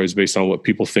on steroids based on what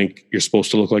people think you're supposed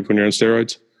to look like when you're on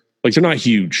steroids. Like, they're not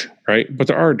huge, right? But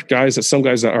there are some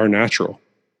guys that are natural,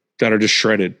 that are just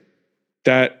shredded,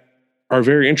 that are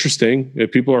very interesting,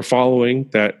 that people are following,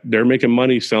 that they're making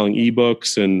money selling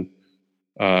ebooks and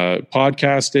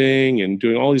podcasting and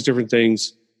doing all these different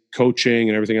things, coaching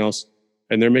and everything else,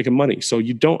 and they're making money. So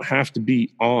you don't have to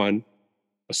be on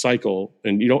a cycle,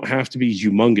 and you don't have to be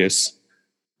humongous,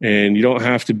 and you don't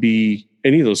have to be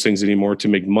any of those things anymore to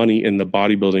make money in the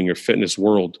bodybuilding or fitness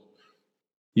world.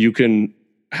 You can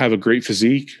have a great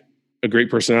physique, a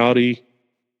great personality,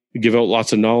 give out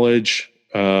lots of knowledge,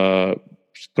 put out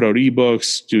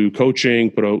ebooks, do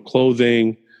coaching, put out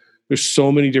clothing. There's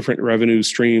so many different revenue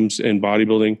streams in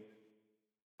bodybuilding.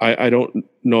 I don't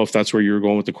know if that's where you were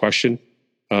going with the question.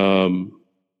 But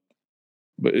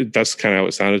that's kind of how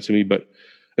it sounded to me. But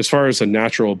as far as a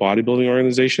natural bodybuilding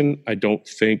organization, I don't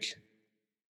think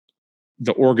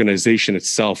the organization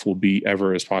itself will be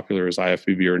ever as popular as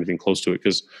IFBB or anything close to it.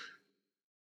 Because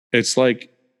it's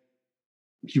like,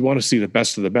 you want to see the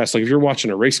best of the best. Like, if you're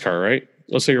watching a race car, right?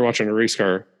 Let's say you're watching a race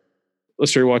car.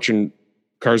 Let's say you're watching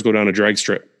cars go down a drag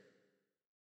strip.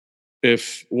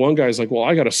 If one guy's like, well,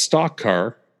 I got a stock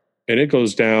car and it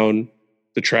goes down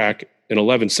the track in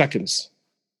 11 seconds.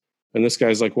 And this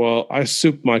guy's like, well, I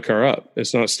souped my car up.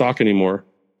 It's not stock anymore.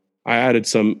 I added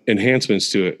some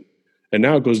enhancements to it. And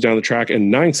now it goes down the track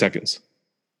in 9 seconds.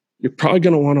 You're probably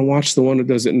going to want to watch the one that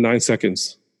does it in 9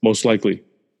 seconds, most likely.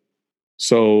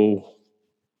 So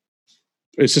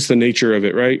it's just the nature of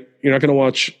it, right? You're not going to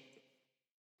watch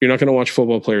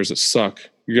football players that suck.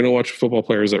 You're going to watch football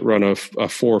players that run a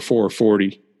 4.4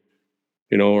 40,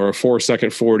 or a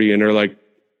 4-second 40, and they're like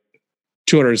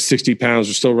 260 pounds.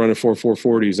 They're still running 4.4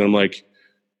 40s. And I'm like,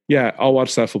 yeah, I'll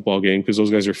watch that football game because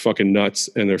those guys are fucking nuts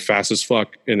and they're fast as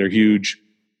fuck and they're huge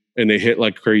and they hit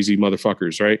like crazy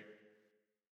motherfuckers, right?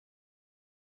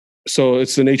 So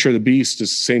it's the nature of the beast.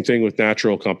 It's the same thing with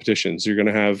natural competitions. You're going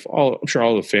to have I'm sure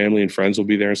all the family and friends will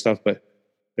be there and stuff, but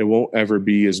it won't ever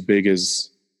be as big as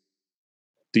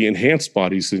the enhanced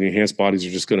bodies. So the enhanced bodies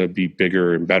are just going to be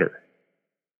bigger and better.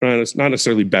 It's not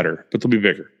necessarily better, but they'll be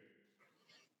bigger.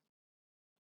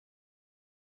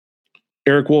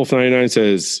 Eric Wolf 99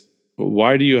 says,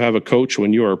 why do you have a coach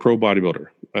when you are a pro bodybuilder?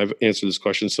 I've answered this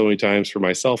question so many times for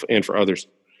myself and for others.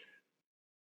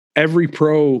 Every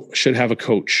pro should have a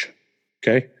coach.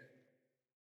 Okay.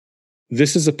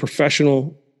 This is a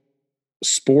professional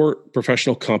sport,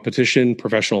 professional competition,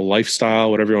 professional lifestyle,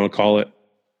 whatever you want to call it.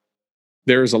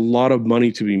 There's a lot of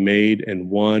money to be made and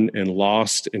won and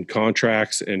lost in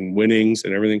contracts and winnings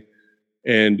and everything.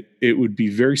 And it would be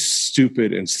very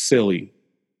stupid and silly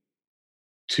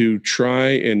to try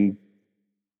and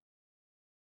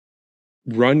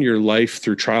run your life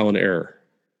through trial and error.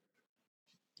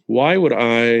 Why would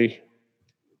I,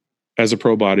 as a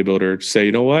pro bodybuilder, say,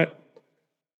 you know what?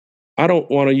 I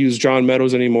don't want to use John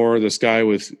Meadows anymore. This guy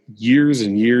with years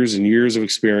and years and years of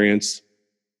experience,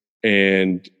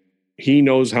 and he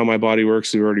knows how my body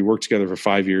works. We already worked together for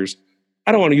 5 years.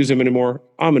 I don't want to use him anymore.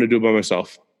 I'm going to do it by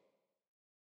myself.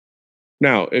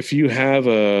 Now, if you have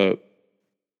a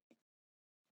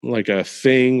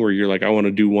thing where you're like, I want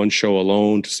to do one show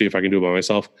alone to see if I can do it by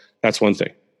myself, that's one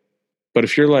thing. But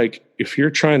if you're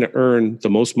trying to earn the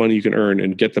most money you can earn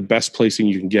and get the best placing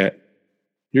you can get,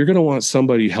 you're going to want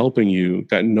somebody helping you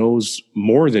that knows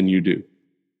more than you do,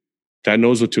 that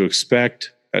knows what to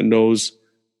expect, that knows.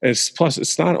 And plus,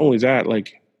 it's not only that,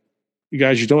 like, you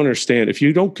guys, you don't understand. If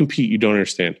you don't compete, you don't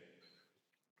understand.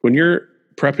 When you're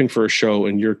prepping for a show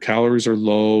and your calories are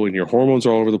low and your hormones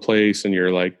are all over the place and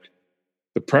you're like,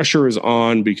 the pressure is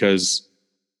on because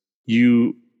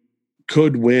you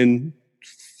could win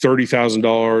 $30,000,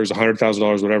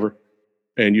 $100,000, whatever,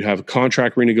 and you have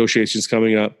contract renegotiations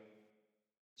coming up,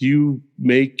 you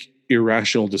make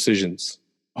irrational decisions.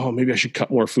 Oh, maybe I should cut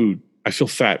more food. I feel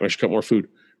fat. I should cut more food.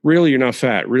 Really, you're not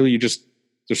fat. Really, there's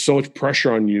so much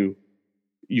pressure on you.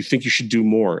 You think you should do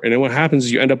more. And then what happens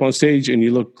is you end up on stage and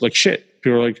you look like shit.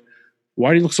 People are like,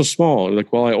 why do you look so small? And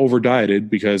like, well, I over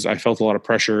dieted because I felt a lot of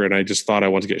pressure and I just thought I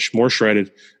wanted to get more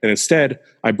shredded. And instead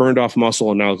I burned off muscle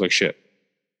and now I look like shit.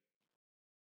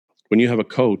 When you have a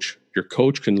coach, your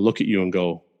coach can look at you and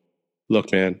go,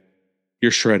 look, man,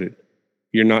 you're shredded.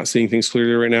 You're not seeing things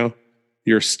clearly right now.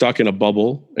 You're stuck in a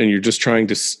bubble and you're just trying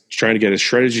to get as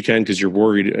shredded as you can because you're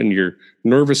worried and you're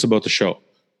nervous about the show.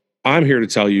 I'm here to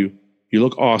tell you, you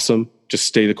look awesome. Just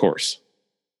stay the course.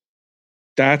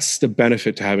 That's the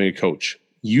benefit to having a coach.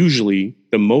 Usually,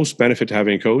 the most benefit to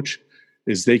having a coach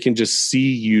is they can just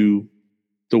see you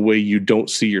the way you don't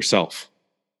see yourself.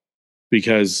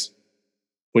 Because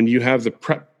when you have the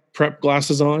prep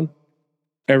glasses on,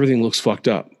 everything looks fucked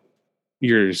up.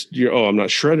 You're I'm not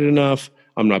shredded enough.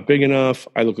 I'm not big enough.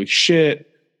 I look like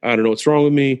shit. I don't know what's wrong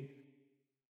with me.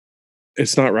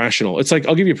 It's not rational. It's like,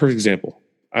 I'll give you a perfect example.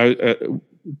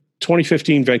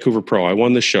 2015 Vancouver Pro, I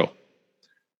won this show.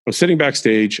 I'm sitting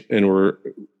backstage and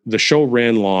the show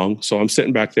ran long. So I'm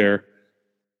sitting back there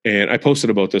and I posted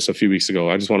about this a few weeks ago.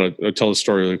 I just want to tell the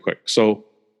story really quick. So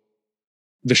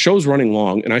the show's running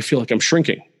long and I feel like I'm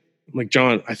shrinking. I'm like,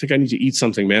 John, I think I need to eat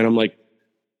something, man. I'm like,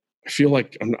 I feel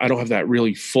like I don't have that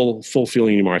really full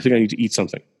feeling anymore. I think I need to eat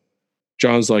something.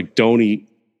 John's like, don't eat.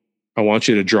 I want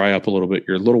you to dry up a little bit.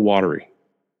 You're a little watery.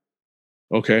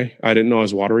 Okay. I didn't know I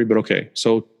was watery, but okay.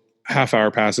 So half hour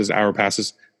passes, hour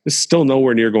passes. This is still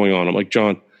nowhere near going on. I'm like,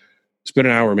 John, it's been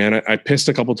an hour, man. I pissed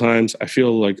a couple times. I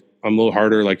feel like I'm a little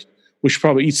harder. Like, we should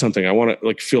probably eat something. I want to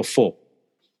like feel full.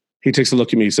 He takes a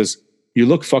look at me. He says, you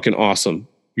look fucking awesome.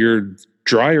 You're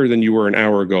drier than you were an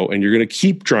hour ago. And you're going to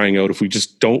keep drying out if we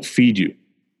just don't feed you.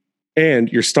 And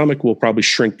your stomach will probably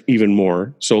shrink even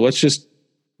more. So let's just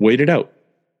wait it out.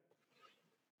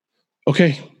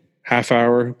 Okay. Half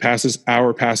hour passes,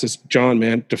 hour passes. John,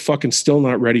 man, they're fucking still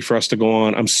not ready for us to go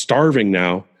on. I'm starving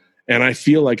now. And I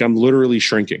feel like I'm literally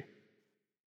shrinking.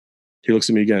 He looks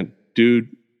at me again. Dude,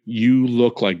 you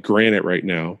look like granite right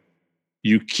now.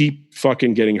 You keep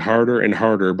fucking getting harder and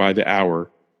harder by the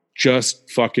hour. Just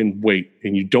fucking wait.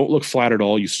 And you don't look flat at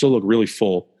all. You still look really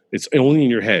full. It's only in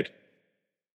your head.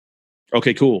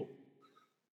 Okay, cool.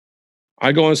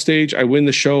 I go on stage, I win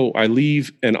the show, I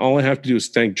leave, and all I have to do is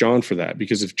thank John for that.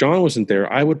 Because if John wasn't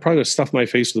there, I would probably have stuffed my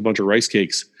face with a bunch of rice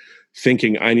cakes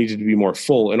thinking I needed to be more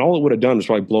full. And all it would have done was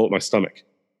probably blow up my stomach.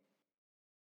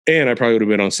 And I probably would have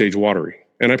been on stage watery.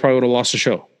 And I probably would have lost the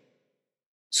show.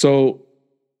 So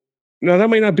now that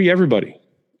might not be everybody.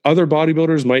 Other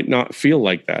bodybuilders might not feel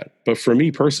like that. But for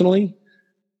me personally,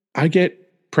 I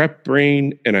get prep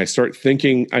brain and I start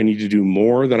thinking I need to do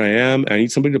more than I am. I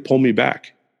need somebody to pull me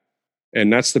back.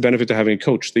 And that's the benefit to having a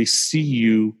coach. They see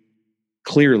you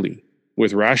clearly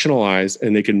with rational eyes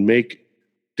and they can make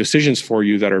decisions for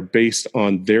you that are based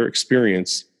on their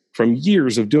experience from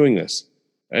years of doing this.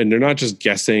 And they're not just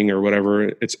guessing or whatever.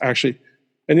 It's actually,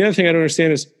 and the other thing I don't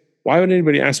understand is, why would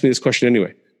anybody ask me this question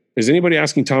anyway? Is anybody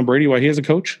asking Tom Brady why he has a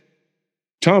coach?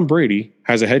 Tom Brady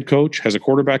has a head coach, has a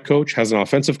quarterback coach, has an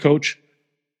offensive coach.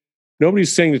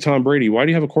 Nobody's saying to Tom Brady, why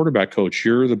do you have a quarterback coach?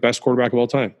 You're the best quarterback of all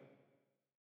time.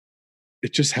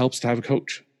 It just helps to have a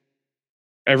coach.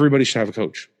 Everybody should have a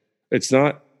coach. It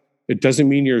doesn't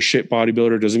mean you're a shit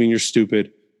bodybuilder. It doesn't mean you're stupid.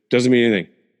 It doesn't mean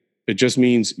anything. It just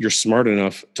means you're smart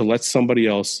enough to let somebody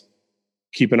else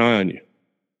keep an eye on you.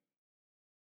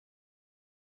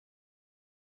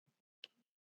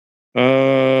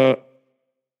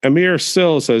 Amir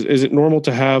Sill says, is it normal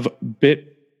to have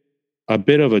a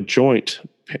bit of a joint?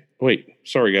 Wait,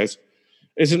 Sorry, guys.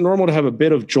 Is it normal to have a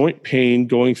bit of joint pain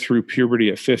going through puberty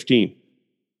at 15?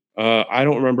 I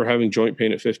don't remember having joint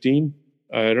pain at 15.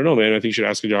 I don't know, man. I think you should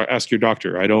ask your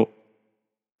doctor. I don't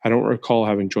recall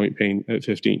having joint pain at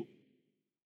 15.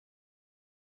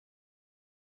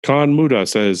 Khan Muda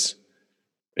says,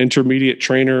 intermediate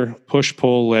trainer, push,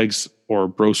 pull, legs, or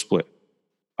bro split.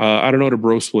 I don't know what a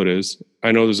bro split is.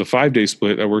 I know there's a 5-day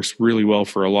split that works really well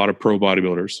for a lot of pro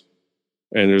bodybuilders.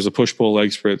 And there's a push, pull,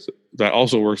 leg split that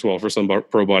also works well for some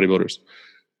pro bodybuilders.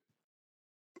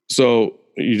 So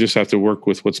you just have to work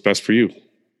with what's best for you.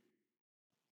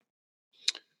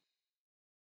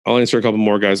 I'll answer a couple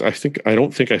more, guys. I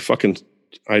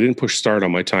didn't push start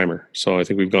on my timer. So I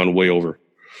think we've gone way over.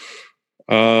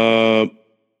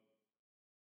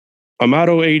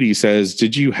 Amato80 says,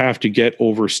 did you have to get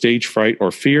over stage fright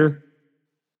or fear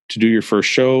to do your first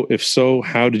show? If so,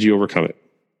 how did you overcome it?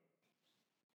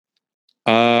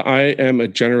 I am a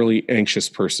generally anxious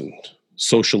person,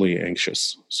 socially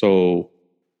anxious. So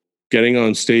getting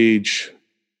on stage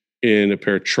in a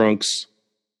pair of trunks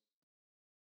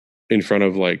in front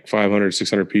of like 500,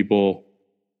 600 people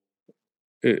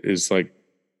it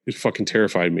fucking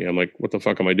terrified me. I'm like, what the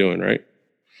fuck am I doing, right?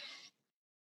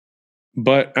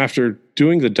 But after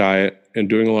doing the diet and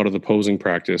doing a lot of the posing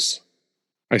practice,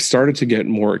 I started to get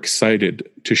more excited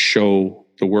to show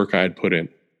the work I had put in.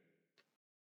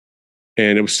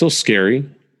 And it was still scary.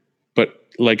 But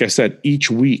like I said,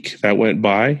 each week that went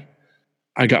by,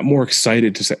 I got more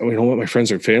excited to say, oh, you know what? My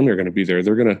friends and family are going to be there.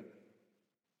 They're going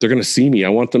to see me. I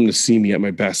want them to see me at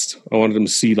my best. I wanted them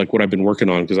to see like what I've been working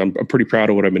on because I'm pretty proud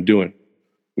of what I've been doing.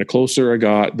 And the closer I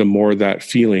got, the more that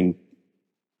feeling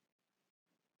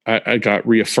I got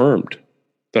reaffirmed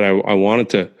that I wanted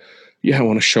to, I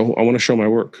want to show my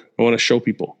work. I want to show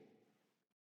people.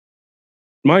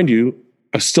 Mind you,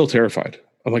 I'm still terrified.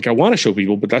 I'm like, I want to show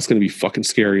people, but that's going to be fucking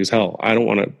scary as hell. I don't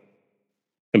want to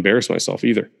embarrass myself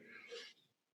either.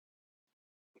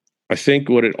 I think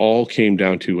what it all came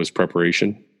down to was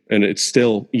preparation. And it's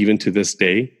still, even to this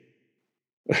day,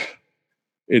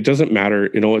 it doesn't matter.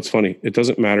 You know, it's funny. It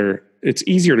doesn't matter. It's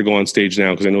easier to go on stage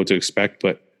now because I know what to expect,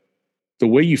 but the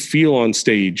way you feel on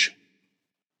stage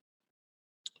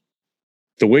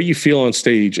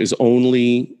is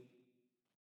only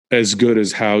as good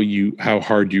as how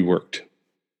hard you worked.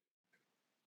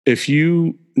 If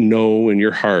you know in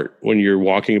your heart when you're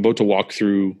about to walk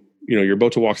through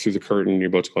the curtain, you're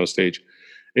about to go on stage,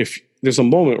 if there's a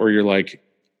moment where you're like,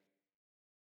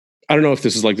 I don't know if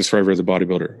this is like this for every other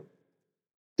bodybuilder.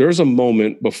 There's a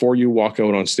moment before you walk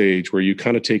out on stage where you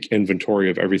kind of take inventory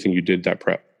of everything you did that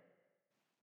prep.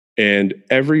 And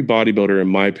every bodybuilder, in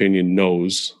my opinion,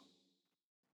 knows,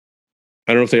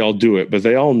 I don't know if they all do it, but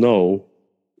they all know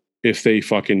if they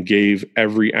fucking gave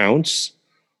every ounce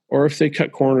or if they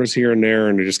cut corners here and there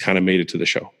and they just kind of made it to the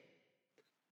show.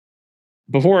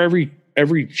 Before every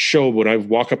show, when I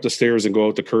walk up the stairs and go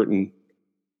out the curtain,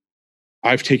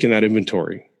 I've taken that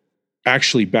inventory.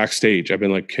 Actually, backstage, I've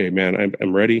been like, okay, man,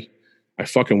 I'm ready. I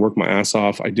fucking worked my ass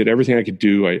off. I did everything I could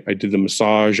do. I did the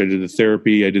massage. I did the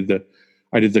therapy. I did the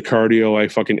cardio. I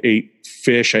fucking ate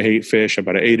fish. I hate fish,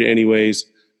 but I ate it anyways.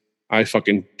 I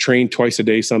fucking trained twice a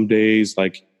day some days.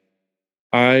 Like,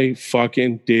 I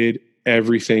fucking did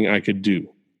everything I could do.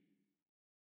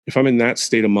 If I'm in that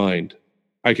state of mind,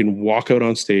 I can walk out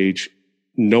on stage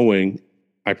knowing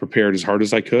I prepared as hard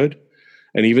as I could.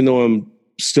 And even though I'm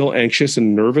still anxious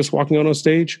and nervous walking out on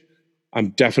stage, I'm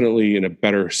definitely in a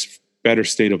better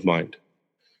state of mind.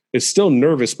 It's still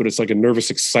nervous, but it's like a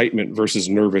nervous excitement versus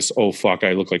nervous, oh fuck,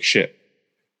 I look like shit.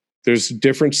 There's a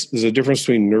difference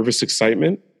between nervous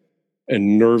excitement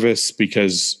and nervous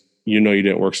because you know you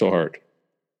didn't work so hard.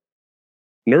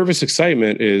 Nervous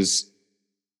excitement is,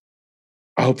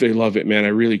 I hope they love it, man. I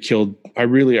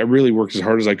really worked as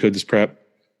hard as I could this prep.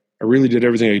 I really did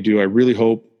everything I do. I really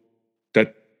hope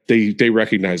that they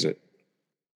recognize it.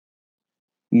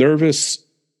 Nervous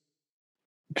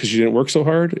because you didn't work so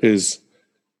hard is,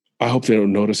 I hope they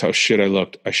don't notice how shit I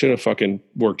looked. I should have fucking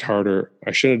worked harder.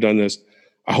 I should have done this.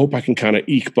 I hope I can kind of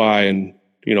eke by and,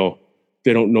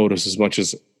 they don't notice as much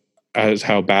as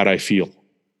how bad I feel.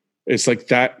 It's like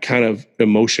that kind of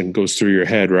emotion goes through your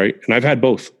head, right? And I've had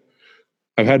both.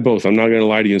 I'm not going to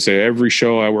lie to you and say every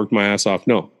show I worked my ass off.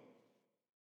 No.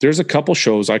 There's a couple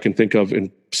shows I can think of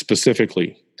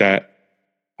specifically that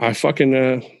I fucking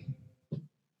I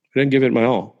didn't give it my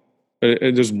all.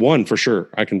 There's one for sure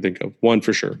I can think of. One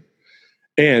for sure.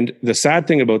 And the sad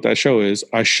thing about that show is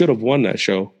I should have won that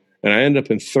show and I ended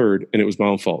up in third and it was my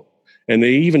own fault. And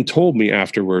they even told me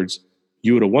afterwards,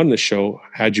 you would have won the show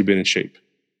had you been in shape.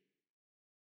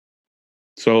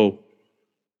 So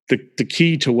the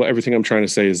key to everything I'm trying to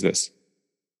say is this.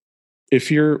 if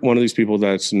you're one of these people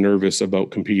that's nervous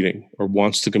about competing or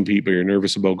wants to compete, but you're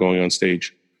nervous about going on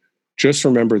stage, just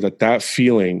remember that that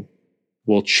feeling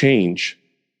will change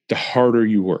the harder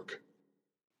you work.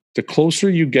 The closer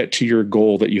you get to your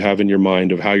goal that you have in your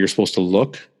mind of how you're supposed to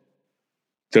look,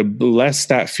 the less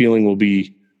that feeling will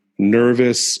be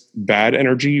nervous, bad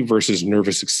energy versus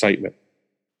nervous excitement.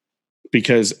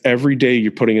 Because every day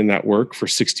you're putting in that work for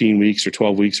 16 weeks or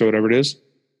 12 weeks or whatever it is,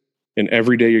 and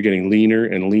every day you're getting leaner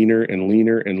and leaner and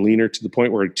leaner and leaner to the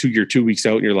point where you're 2 weeks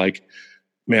out and you're like,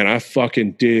 man, I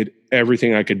fucking did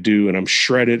everything I could do and I'm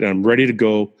shredded and I'm ready to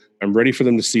go. I'm ready for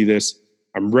them to see this.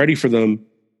 I'm ready for them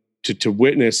to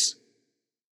witness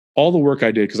all the work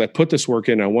I did because I put this work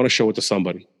in. I want to show it to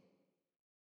somebody.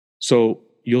 So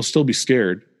you'll still be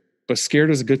scared, but scared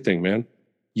is a good thing, man.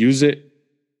 Use it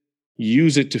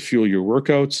to fuel your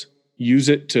workouts. Use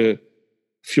it to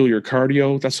fuel your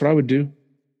cardio. That's what I would do.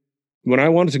 When I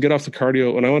wanted to get off the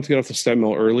cardio, when I wanted to get off the step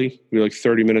mill early, be like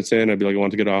 30 minutes in, I'd be like, I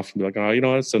want to get off and be like, oh, you know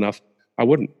what, it's enough. I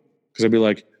wouldn't. Because I'd be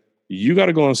like, you got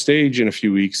to go on stage in a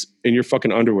few weeks in your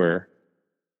fucking underwear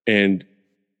and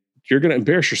you're going to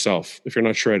embarrass yourself if you're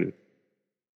not shredded.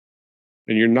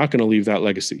 And you're not going to leave that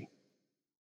legacy.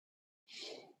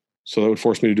 So that would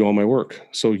force me to do all my work.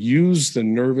 So use the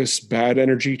nervous, bad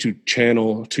energy to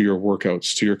channel to your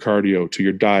workouts, to your cardio, to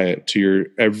your diet, to your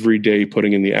everyday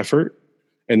putting in the effort.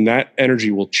 And that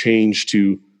energy will change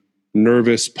to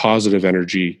nervous, positive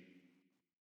energy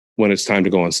when it's time to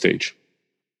go on stage.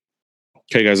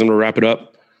 Okay, guys, I'm going to wrap it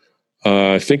up.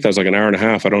 I think that was like an hour and a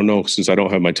half. I don't know since I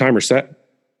don't have my timer set.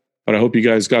 But I hope you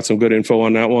guys got some good info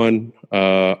on that one.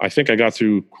 I think I got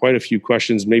through quite a few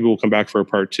questions. Maybe we'll come back for a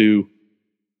part 2.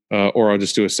 Or I'll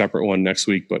just do a separate one next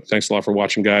week. But thanks a lot for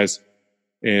watching, guys.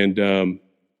 And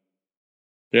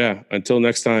yeah, until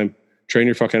next time, train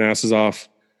your fucking asses off.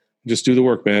 Just do the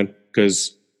work, man,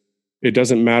 because it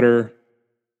doesn't matter.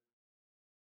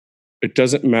 It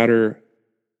doesn't matter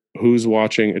who's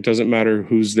watching. It doesn't matter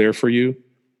who's there for you.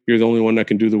 You're the only one that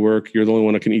can do the work. You're the only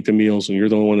one that can eat the meals, and you're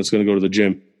the only one that's going to go to the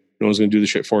gym. No one's going to do the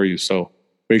shit for you. So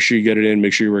make sure you get it in.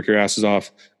 Make sure you work your asses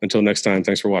off. Until next time,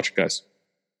 thanks for watching, guys.